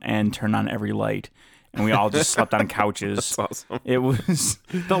home and turned on every light. And we all just slept on couches. That's awesome. It was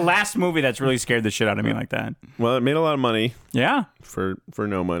the last movie that's really scared the shit out of me like that. Well, it made a lot of money Yeah. for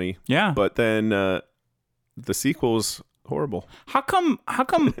no money. Yeah. But then the sequel's horrible. How come,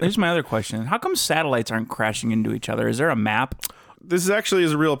 here's my other question. How come satellites aren't crashing into each other? Is there a map? This actually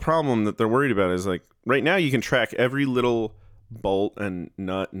is a real problem that they're worried about. Is like right now you can track every little bolt and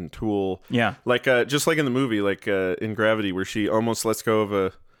nut and tool. Yeah. Like just like in the movie, like in Gravity, where she almost lets go of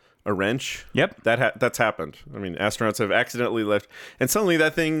a wrench. Yep. That's happened. I mean, astronauts have accidentally left, and suddenly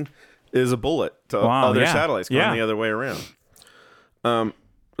that thing is a bullet to Wow, other yeah. satellites going Yeah. the other way around.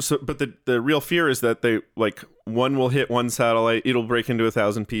 But the real fear is that they like one will hit one satellite, it'll break into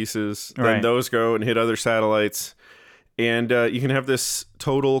 1,000 pieces, then Right. those go and hit other satellites, and you can have this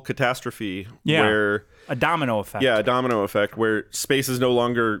total catastrophe Yeah. where A domino effect. a domino effect where space is no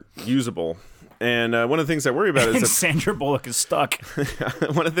longer usable. And one of the things I worry about is And that Sandra Bullock is stuck.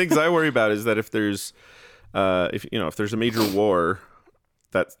 one of the things I worry about is that if there's if there's a major war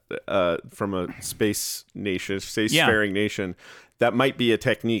that's from a spacefaring nation, that might be a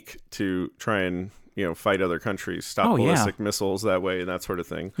technique to try and fight other countries, stop Oh, yeah. ballistic missiles that way and that sort of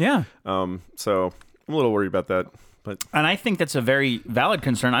thing. Yeah. So I'm a little worried about that. But And I think that's a very valid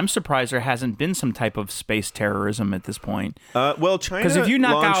concern. I'm surprised there hasn't been some type of space terrorism at this point. well, China Because if you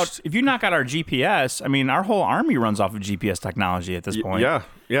knock launched, out our GPS, I mean, our whole army runs off of GPS technology at this point. yeah.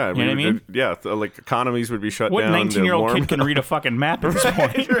 You know what I mean? Yeah, like economies would be shut What down. 19-year-old kid can read a fucking map at this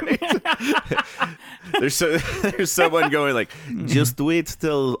point? There's someone going like, just wait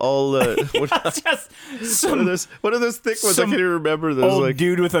till all Just some what are those thick ones? I some can't even remember those. old Like,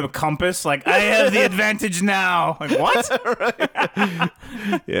 dude with a compass, like, I have the advantage now. Like, what?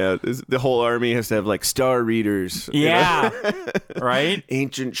 yeah, the whole army has to have like star readers. Yeah. Right?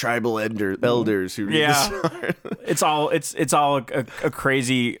 Ancient tribal elders who read Yeah. the star. It's all a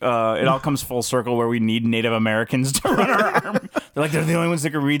crazy. It all comes full circle where we need Native Americans to run our army. They're like, they're the only ones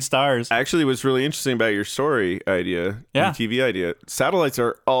that can read stars. Actually, what's really interesting about your story idea, Yeah. your TV idea, satellites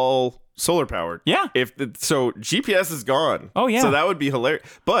are all solar powered. Yeah. So GPS is gone. Oh, yeah. So that would be hilarious.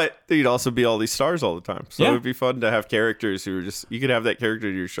 But there'd also be all these stars all the time. So Yeah. it would be fun to have characters who are just, you could have that character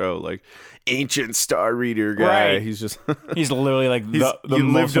in your show, like ancient star reader guy. Right. He's just He's literally like the he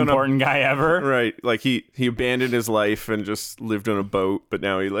most lived on a- important guy ever. right. Like he abandoned his life and just lived on a boat, but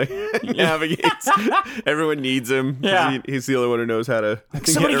now he like navigates. Everyone needs him. Yeah. He's the only one who knows how to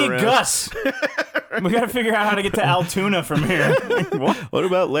Somebody get around. Gus. We got to figure out how to get to Altoona from here. Like, what? What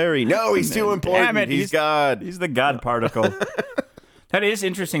about Larry? No, he's too important. Damn it, he's God. He's the God particle. That is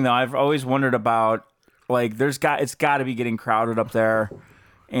interesting, though. I've always wondered about, like, it's got to be getting crowded up there,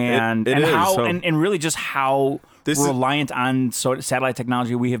 and It is, how so- and really just how This is- reliant on satellite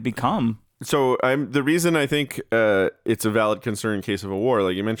technology we have become. So the reason I think it's a valid concern in case of a war,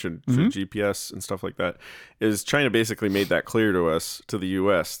 like you mentioned, for GPS and stuff like that, is China basically made that clear to us, to the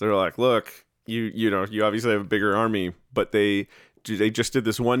U.S. They're like, look, you obviously have a bigger army, but they just did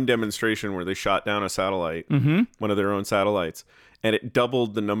this one demonstration where they shot down a satellite, one of their own satellites, and it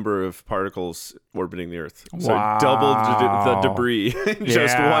doubled the number of particles orbiting the Earth. So Wow. it doubled the debris in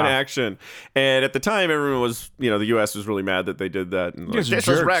just Yeah. one action. And at the time, everyone was, the U.S. was really mad that they did that. And like, guys are this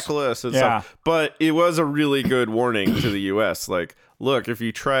is jerks. reckless and Yeah. stuff. But it was a really good warning to the U.S. Like, look, if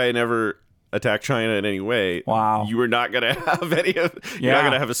you try and ever attack China in any way, Wow. you are not going to have you're not Yeah.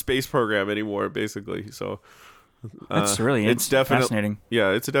 going to have a space program anymore, basically. So That's really it's definitely fascinating. Yeah,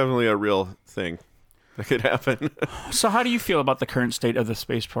 it's definitely a real thing that could happen. So, how do you feel about the current state of the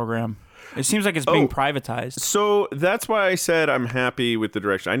space program? It seems like it's being privatized. So that's why I said I'm happy with the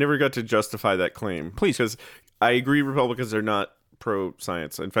direction. I never got to justify that claim. Please. Because I agree Republicans are not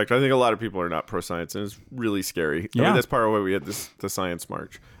pro-science. In fact, I think a lot of people are not pro-science, and it's really scary. I Yeah. mean, that's part of why we had the science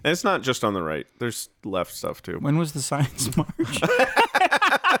march. And it's not just on the right. There's left stuff, too. When was the science march?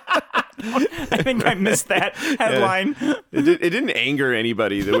 I think I missed that headline. It didn't anger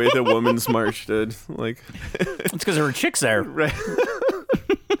anybody the way the women's march did. Like, It's because there were chicks there. right.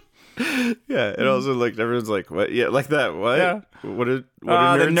 Yeah, and also like everyone's like, what? Yeah, like that. What? Yeah. What are The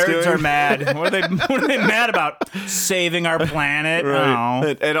nerds nerds doing? are mad. What are they mad about? Saving our planet? Right.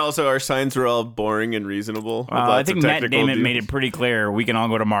 Oh. And also, our signs are all boring and reasonable. with I lots think of Matt technical Damon made details. it pretty clear we can all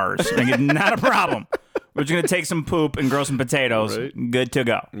go to Mars. Like, not a problem. We're just going to take some poop and grow some potatoes. Right. Good to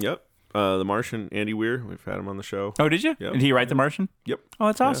go. Yep. The Martian, Andy Weir. We've had him on the show. Oh, did you? Yep. Did he write The Martian? Yep. Oh,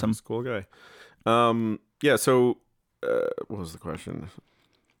 that's Yeah, awesome. he's a cool guy. Yeah. So, what was the question?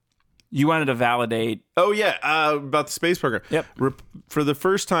 You wanted to validate. Oh yeah, about the space program. Yep. For the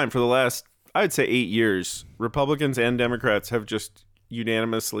first time for the last, I'd say 8 years, Republicans and Democrats have just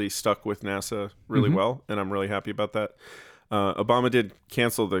unanimously stuck with NASA really well, and I'm really happy about that. Obama did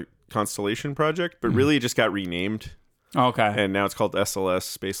cancel the Constellation project, but really it just got renamed, Okay. and now it's called SLS,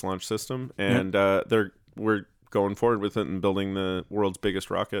 Space Launch System, and we're going forward with it and building the world's biggest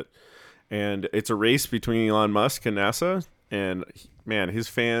rocket. And it's a race between Elon Musk and NASA, and man, his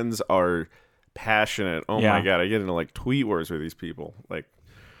fans are passionate. Oh Yeah. my god, I get into like tweet wars with these people. Like,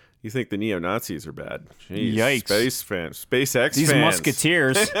 you think the neo-Nazis are bad? Jeez, Yikes. Space fans, SpaceX These fans.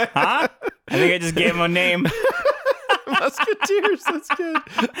 Musketeers. Huh? I think I just gave them a name. Musketeers, that's good.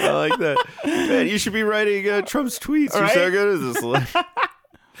 I like that. Man, you should be writing Trump's tweets. You're so Right? good at this.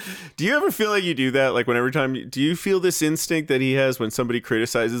 Do you ever feel like you do that? Like, do you feel this instinct that he has when somebody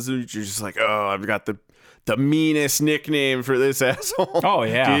criticizes him? You're just like, oh, I've got the meanest nickname for this asshole. Oh,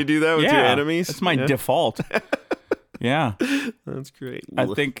 yeah. Do you do that with your Yeah. enemies? That's my default. Yeah. That's great. I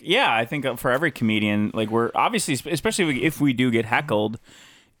think for every comedian, like we're obviously, especially if we do get heckled,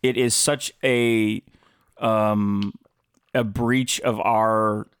 it is such a breach of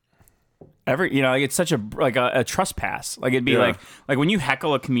our like it's such a trespass. Like it'd be Yeah. like when you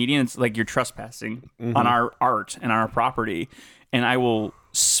heckle a comedian, it's like you're trespassing on our art and our property, and I will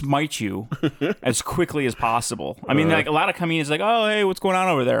smite you as quickly as possible. I mean, like a lot of comedians like, oh, hey, what's going on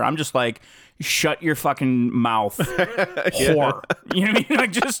over there? I'm just like, shut your fucking mouth, whore. You know what I mean?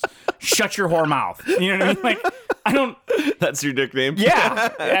 Like, just shut your whore mouth. You know what I mean? Like, I don't. That's your nickname?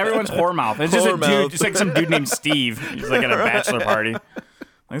 Yeah, everyone's whore mouth. It's just Whore a mouth. dude, just like some dude named Steve. He's like at a bachelor party.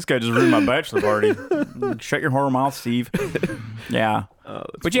 This guy just ruined my bachelor party. Shut your whore mouth, Steve. Yeah,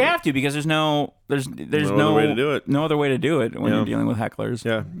 but you have to, because there's no other way to do it. No other way to do it when you're dealing with hecklers.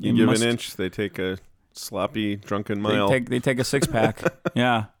 Yeah. You give an inch, they take a sloppy, drunken mile. They take a 6-pack.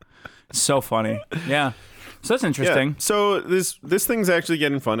 Yeah, it's so funny. Yeah, so that's Yeah. interesting. So this thing's actually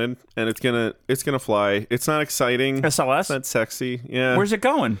getting funded, and it's gonna fly. It's not exciting. SLS. It's not sexy. Yeah. Where's it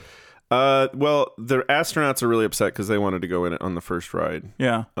going? Well, the astronauts are really upset because they wanted to go in it on the first ride.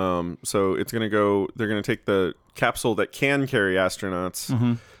 Yeah. So it's gonna go. They're gonna take the capsule that can carry astronauts.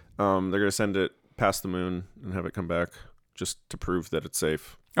 Mm-hmm. They're gonna send it past the moon and have it come back just to prove that it's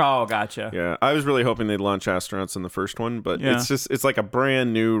safe. Oh, gotcha. Yeah, I was really hoping they'd launch astronauts in the first one, but Yeah. it's like a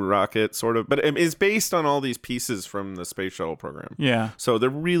brand new rocket, sort of. But it's based on all these pieces from the space shuttle program. Yeah. So they're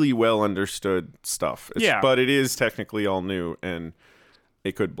really well understood stuff. Yeah. But it is technically all new, and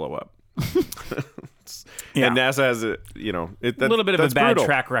it could blow up. Yeah. And NASA has a little bit of a bad brutal.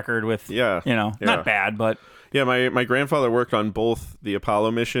 track record with, Yeah. Yeah. not bad, but Yeah, my grandfather worked on both the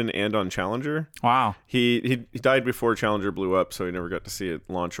Apollo mission and on Challenger. wow. He died before Challenger blew up, so he never got to see it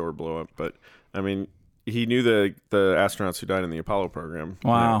launch or blow up. But I mean, he knew the astronauts who died in the Apollo program.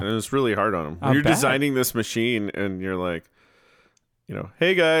 Wow. And it was really hard on him. I'll You're bet. designing this machine, and you're like,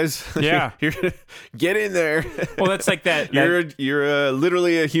 hey guys, Yeah. get in there. Well, that's like that. You're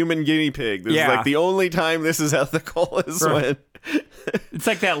literally a human guinea pig. This is Yeah. like the only time this is ethical is Right. when. It's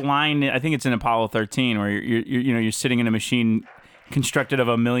like that line. I think it's in Apollo 13 where you're sitting in a machine constructed of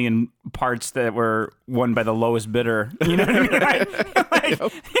 1 million parts that were won by the lowest bidder. You know what I mean? Right?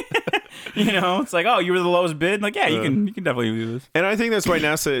 Like, it's like, oh, you were the lowest bid. Like, yeah, you can definitely do this. And I think that's why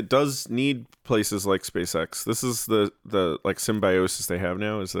NASA does need places like SpaceX. This is the like symbiosis they have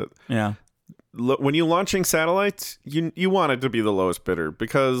now, is that Yeah. when you're launching satellites, you want it to be the lowest bidder,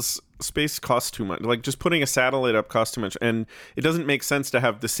 because space costs too much. Like, just putting a satellite up costs too much, and it doesn't make sense to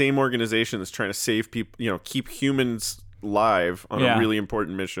have the same organization that's trying to save people, keep humans live on Yeah. a really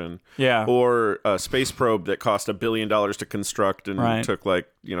important mission. Yeah. Or a space probe that cost $1 billion to construct and Right. took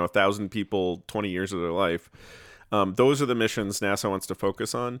 1,000 people 20 years of their life. Those are the missions NASA wants to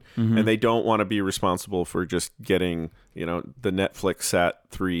focus on, Mm-hmm. and they don't want to be responsible for just getting, the Netflix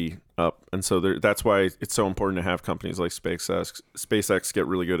Sat-3 up. And so that's why it's so important to have companies like SpaceX get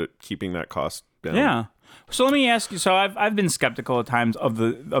really good at keeping that cost down. Yeah. So let me ask you. So I've been skeptical at times of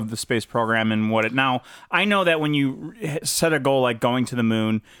the space program and what it. Now I know that when you set a goal like going to the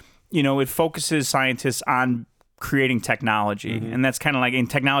moon, it focuses scientists on creating technology, and that's kind of like in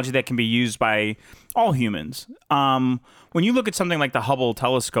technology that can be used by all humans. When you look at something like the Hubble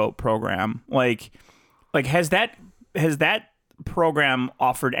telescope program, like has that program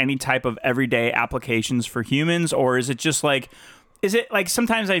offered any type of everyday applications for humans, or is it just like is it like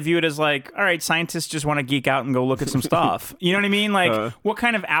sometimes I view it as like, all right, scientists just want to geek out and go look at some stuff. You know what I mean? Like, what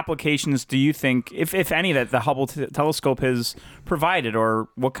kind of applications do you think, if any, that the Hubble telescope has provided, or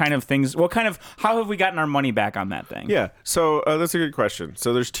what kind of things? How have we gotten our money back on that thing? Yeah. So that's a good question.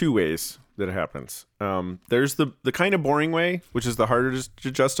 So there's two ways that it happens. There's the kind of boring way, which is the harder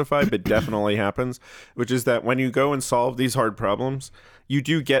to justify, but definitely happens, which is that when you go and solve these hard problems, you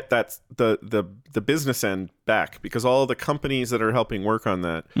do get that the business end back, because all the companies that are helping work on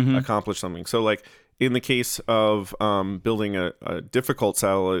that accomplish something. So like in the case of building a difficult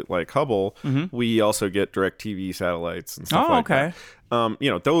satellite like Hubble, we also get DirecTV satellites and stuff like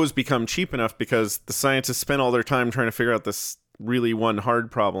that. Those become cheap enough because the scientists spend all their time trying to figure out this really one hard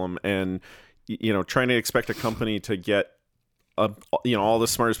problem, and trying to expect a company to get all the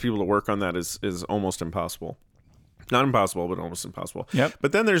smartest people to work on that is almost impossible. Not impossible, but almost impossible. Yep.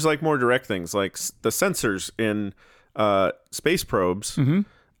 But then there's like more direct things, like the sensors in space probes.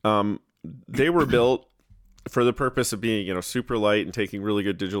 They were built for the purpose of being super light and taking really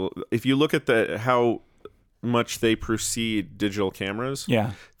good digital. If you look at how much they precede digital cameras,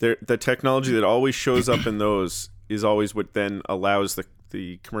 the technology that always shows up in those is always what then allows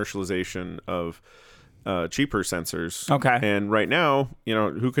the commercialization of cheaper sensors. Okay. And right now,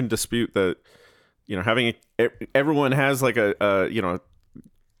 who can dispute that? Everyone has like a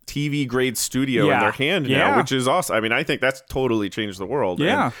TV grade studio in their hand now, which is awesome. I mean, I think that's totally changed the world.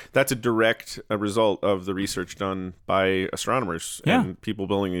 Yeah. And that's a direct result of the research done by astronomers and people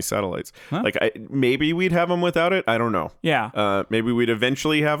building these satellites. Huh? Like, maybe we'd have them without it. I don't know. Yeah. Maybe we'd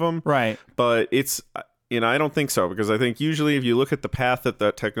eventually have them. Right. But it's, I don't think so, because I think usually if you look at the path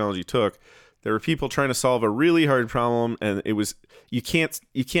that technology took, there were people trying to solve a really hard problem, and it was you can't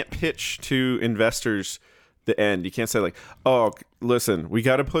pitch to investors the end. You can't say like, oh, listen, we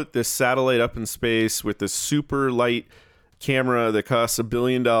got to put this satellite up in space with this super light camera that costs $1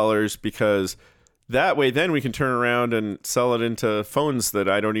 billion, because that way then we can turn around and sell it into phones that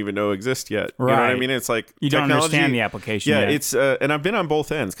I don't even know exist yet. Right. You know what I mean? It's like you don't understand the application. Yeah, yet. it's and I've been on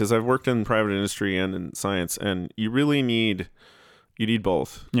both ends because I've worked in private industry and in science, and you really need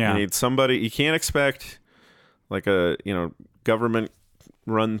both. Yeah. You need somebody. You can't expect like a government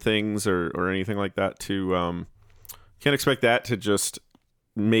run things or anything like that to can't expect that to just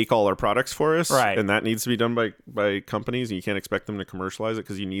make all our products for us, right? And that needs to be done by companies, and you can't expect them to commercialize it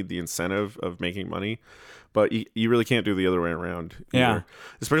because you need the incentive of making money. But you really can't do the other way around either.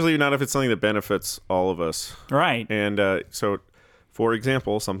 Especially not if it's something that benefits all of us, right? And so for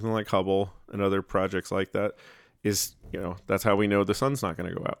example, something like Hubble and other projects like that is, that's how we know the sun's not going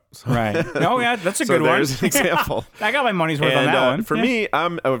to go out. So. Right. Oh, yeah, that's a good one. There's an example. I got my money's worth on that one. For me,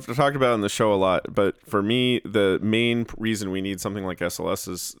 I've talked about it on the show a lot, but for me, the main reason we need something like SLS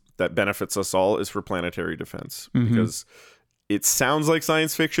is that benefits us all is for planetary defense, because it sounds like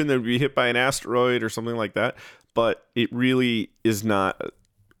science fiction that would be hit by an asteroid or something like that, but it really is not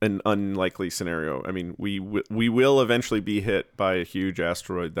an unlikely scenario. I mean, we will eventually be hit by a huge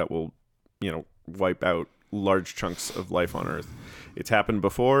asteroid that will, wipe out large chunks of life on Earth. It's happened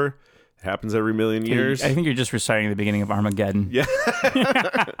before. It happens every million years. I think you're just reciting the beginning of Armageddon. Yeah.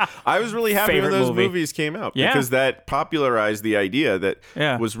 I was really happy Favorite when those movie. movies came out, Yeah. because that popularized the idea that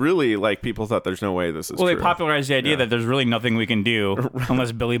was really like people thought there's no way this is true. Well, they popularized the idea that there's really nothing we can do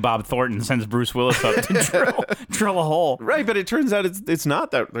unless Billy Bob Thornton sends Bruce Willis up to drill a hole. Right, but it turns out it's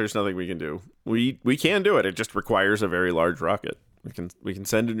not that there's nothing we can do. We can do it. It just requires a very large rocket. We can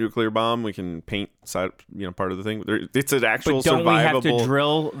send a nuclear bomb. We can paint part of the thing. It's an actual But don't survivable. we have to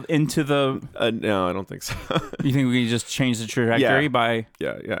drill into the? No, I don't think so. You think we can just change the trajectory by?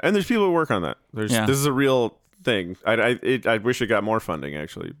 Yeah. And there's people who work on that. This is a real thing. I wish it got more funding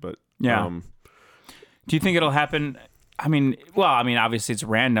actually, but yeah. Do you think it'll happen? I mean, obviously it's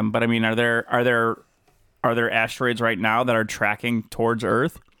random, but I mean, are there asteroids right now that are tracking towards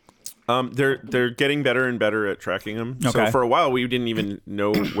Earth? They're getting better and better at tracking them. Okay. So for a while, we didn't even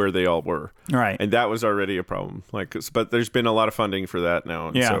know where they all were. Right. And that was already a problem. But there's been a lot of funding for that now.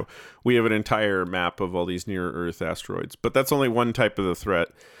 And so we have an entire map of all these near-Earth asteroids. But that's only one type of the threat.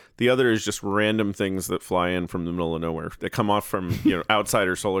 The other is just random things that fly in from the middle of nowhere that come off from outside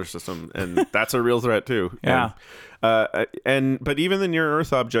our solar system, and that's a real threat too. Yeah. But even the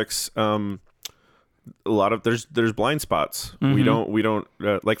near-Earth objects. A lot of there's blind spots. We don't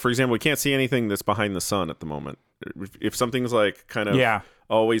like, for example, we can't see anything that's behind the sun at the moment. If something's like kind of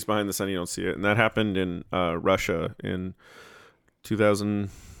always behind the sun, you don't see it. And that happened in Russia in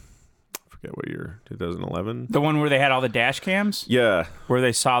 2000. I forget what year, 2011. The one where they had all the dash cams, Yeah, where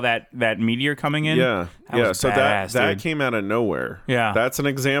they saw that meteor coming in. yeah, That yeah. was So that badass, dude. came out of nowhere. Yeah. that's an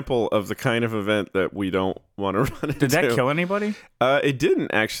example of the kind of event that we don't want to run into. Did that kill anybody? It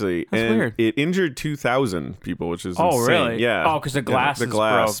didn't actually. That's and weird. It injured 2,000 people, which is Oh, insane. really? Yeah. Oh, 'cause the glass the is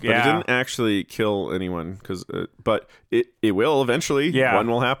glass, broke. but Yeah. it didn't actually kill anyone. But it will eventually. Yeah. One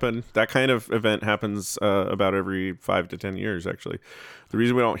will happen. That kind of event happens about every 5 to 10 years. Actually, the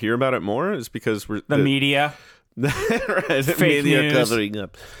reason we don't hear about it more is because The media. right, Fake media news. covering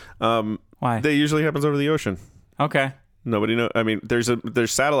up. Why? That usually happens over the ocean. Okay. Nobody knows. I mean, there's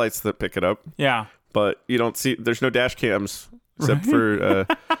satellites that pick it up, Yeah. but you don't see. There's no dash cams except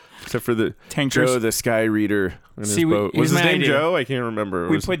for the Tankers. Joe, the Sky Reader, in his See, boat. here's Was his my name idea. Joe? I can't remember.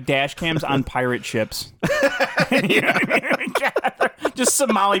 We put dash cams on pirate ships. You know what I mean? Just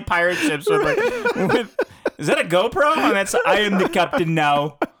Somali pirate ships with is that a GoPro? And that's I am the captain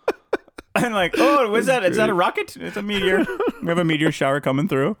now. And like, oh, what's that? Is that a rocket? It's a meteor. We have a meteor shower coming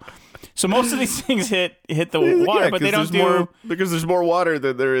through. So most of these things hit the water, but they don't do. because there's more water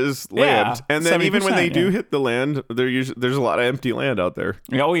than there is land. Yeah, And then even when they 70%, do yeah. hit the land, there's a lot of empty land out there.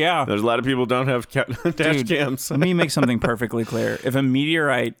 Oh yeah. There's a lot of people don't have dash Dude, cams. Let me make something perfectly clear. If a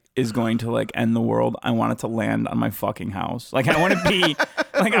meteorite is going to like end the world, I want it to land on my fucking house. Like I want to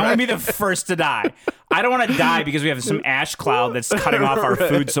be the first to die. I don't want to die because we have some ash cloud that's cutting off our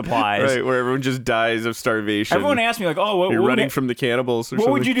food supplies. Right, where everyone just dies of starvation. Everyone asks me like, "Oh, what, You're what running would, from the cannibals or what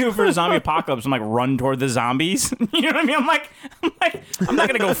something. would you do for a zombie apocalypse?" I'm like, "Run toward the zombies." You know what I mean? I'm not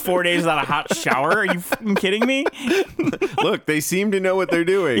gonna go 4 days without a hot shower. Are you fucking kidding me? Look, they seem to know what they're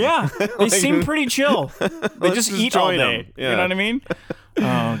doing. Yeah, they seem pretty chill. They Let's just just eat all join day. 'em. Yeah. You know what I mean?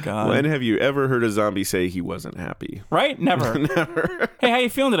 Oh god. When have you ever heard a zombie say he wasn't happy? Right? Never. Never. Hey, how you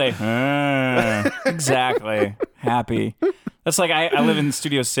feeling today? Exactly. Happy. That's like I live in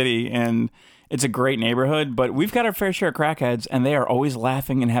Studio City, and it's a great neighborhood, but we've got our fair share of crackheads, and they are always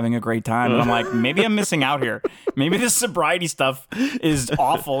laughing and having a great time. And I'm like, maybe I'm missing out here. Maybe this sobriety stuff is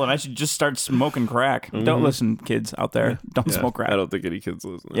awful, and I should just start smoking crack. Don't listen, kids out there. Don't smoke crack. I don't think any kids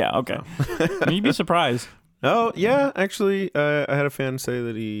listen. Yeah, okay. You'd be surprised. Oh, yeah. Actually, I had a fan say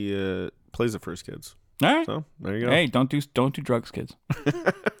that he plays it for his kids. All right. So there you go. Hey, don't do drugs, kids.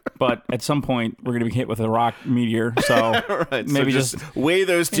 But at some point, we're gonna be hit with a rock meteor. So Right, so maybe just weigh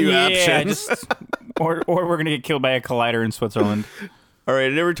those two options. or we're gonna get killed by a collider in Switzerland. All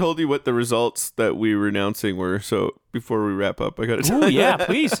right, I never told you what the results that we were announcing were. So before we wrap up, I got to tell Ooh, you. yeah,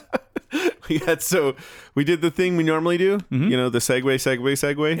 please. We did the thing we normally do. You know, the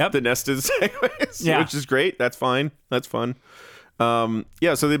segue. Yep. The nested segues, Yeah. which is great. That's fine. That's fun.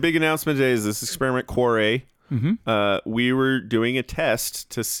 Yeah, so the big announcement today is this experiment Core A. We were doing a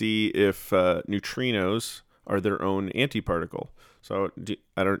test to see if neutrinos are their own antiparticle. So you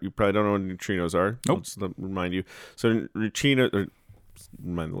probably don't know what neutrinos are. Nope. Let's remind you. So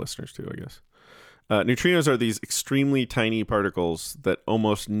remind the listeners too, I guess. Neutrinos are these extremely tiny particles that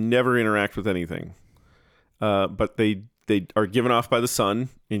almost never interact with anything. But they are given off by the sun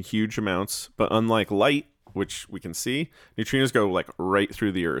in huge amounts. But unlike light, which we can see, neutrinos go like right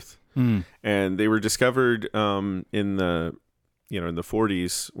through the Earth. And they were discovered in the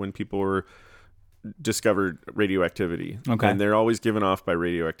 40s when people were discovered radioactivity. Okay. And they're always given off by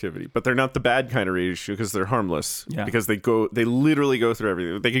radioactivity, but they're not the bad kind of radiation because they're harmless. Yeah. Because they literally go through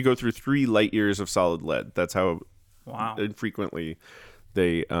everything. They could go through 3 light years of solid lead. That's how Wow. infrequently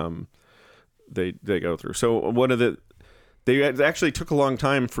they go through. So they actually took a long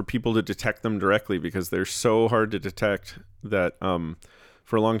time for people to detect them directly because they're so hard to detect that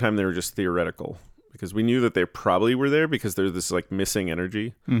for a long time they were just theoretical, because we knew that they probably were there because there's this like missing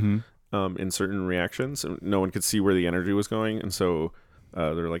energy in certain reactions, and no one could see where the energy was going, and so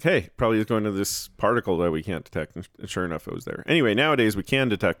they're like, hey, probably it's going to this particle that we can't detect, and sure enough it was there. Anyway, nowadays we can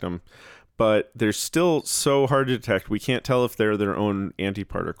detect them, but they're still so hard to detect. We can't tell if they're their own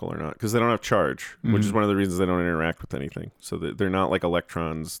antiparticle or not because they don't have charge, which is one of the reasons they don't interact with anything. So they're not like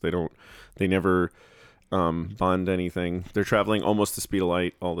electrons. They never bond anything. They're traveling almost the speed of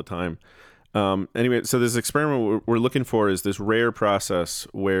light all the time. Anyway, so this experiment we're looking for is this rare process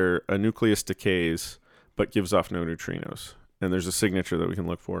where a nucleus decays but gives off no neutrinos. And there's a signature that we can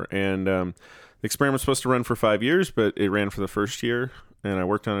look for. And the experiment's supposed to run for 5 years, but it ran for the first year. And I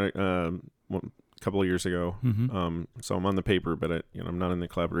worked on it a couple of years ago. So I'm on the paper, but I'm not in the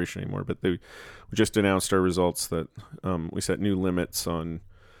collaboration anymore. But we just announced our results that we set new limits on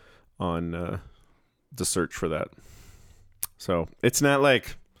the search for that. So it's not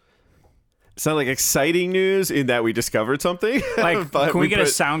like exciting news in that we discovered something. Like, but can we get a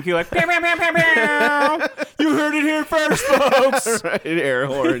sound cue like, pew, pew, pew, pew, pew. You heard it here first, folks. right, air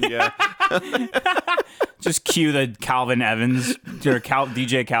horn, yeah. Just cue the Calvin Evans or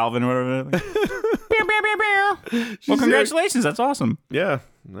DJ Calvin, whatever. Well, congratulations. That's awesome. Yeah.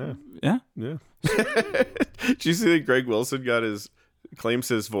 Yeah. Did you see that Greg Wilson claims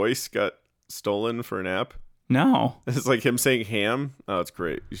his voice got stolen for an app? No. It's like him saying ham. Oh, it's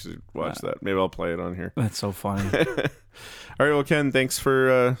great. You should watch that. Maybe I'll play it on here. That's so funny. All right, well, Ken, thanks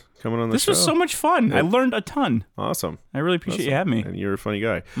for coming on the show. This was so much fun. I learned a ton. Awesome. I really appreciate you having me. And you're a funny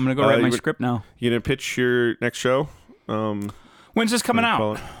guy. I'm going to go write my script now. You going to pitch your next show? When's this coming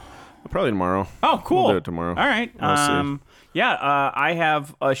out? Probably tomorrow. Oh, cool. We'll do it tomorrow. All right. We'll see. Yeah, I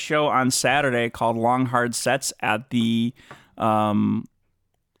have a show on Saturday called Long Hard Sets at the Improv.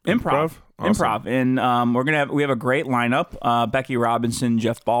 Awesome. Improv. And we have a great lineup. Becky Robinson,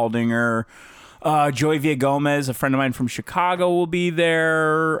 Jeff Baldinger, Joey Villagomez, a friend of mine from Chicago, will be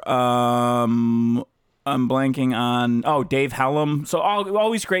there. I'm blanking on Dave Hellum. So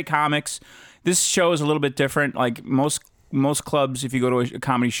always great comics. This show is a little bit different. Like most clubs, if you go to a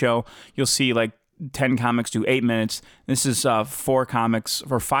comedy show, you'll see like 10 comics do 8 minutes. This is 5 comics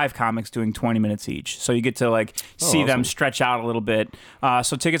doing 20 minutes each. So you get to see them stretch out a little bit.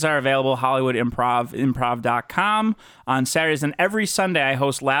 So tickets are available Hollywood improv.com on Saturdays. And every Sunday I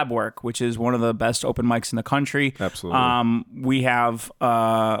host Lab Work, which is one of the best open mics in the country. Absolutely.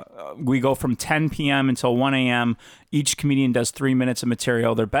 We go from 10 p.m. until 1 a.m. Each comedian does 3 minutes of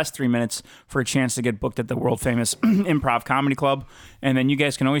material, their best 3 minutes, for a chance to get booked at the world famous Improv Comedy Club. And then you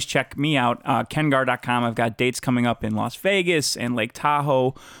guys can always check me out, kengar.com. I've got dates coming up in Las Vegas and Lake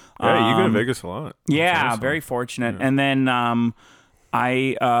Tahoe. Yeah, you go to Vegas a lot. Yeah, awesome. very fortunate. Yeah. And then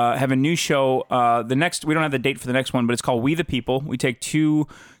I have a new show. We don't have the date for the next one, but it's called We the People. We take 2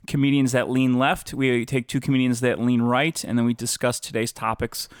 comedians that lean left. We take 2 comedians that lean right, and then we discuss today's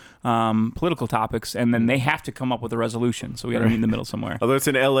topics, political topics, and then they have to come up with a resolution. So we got to meet in the middle somewhere. Although it's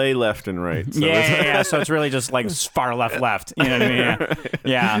in LA left and right. So yeah. So it's really just like far left. You know what I mean?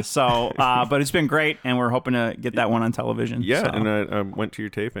 Yeah. So, but it's been great, and we're hoping to get that one on television. Yeah, so. and I went to your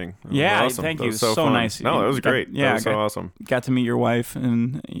taping. Yeah, awesome. thank you. So fun. Nice. No, that was great. Yeah, that was so awesome. Got to meet your wife,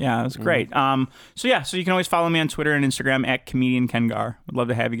 and yeah, it was great. So you can always follow me on Twitter and Instagram at Comedian Kengar. Would love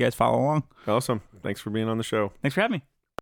to have you guys follow along. Awesome. Thanks for being on the show. Thanks for having me.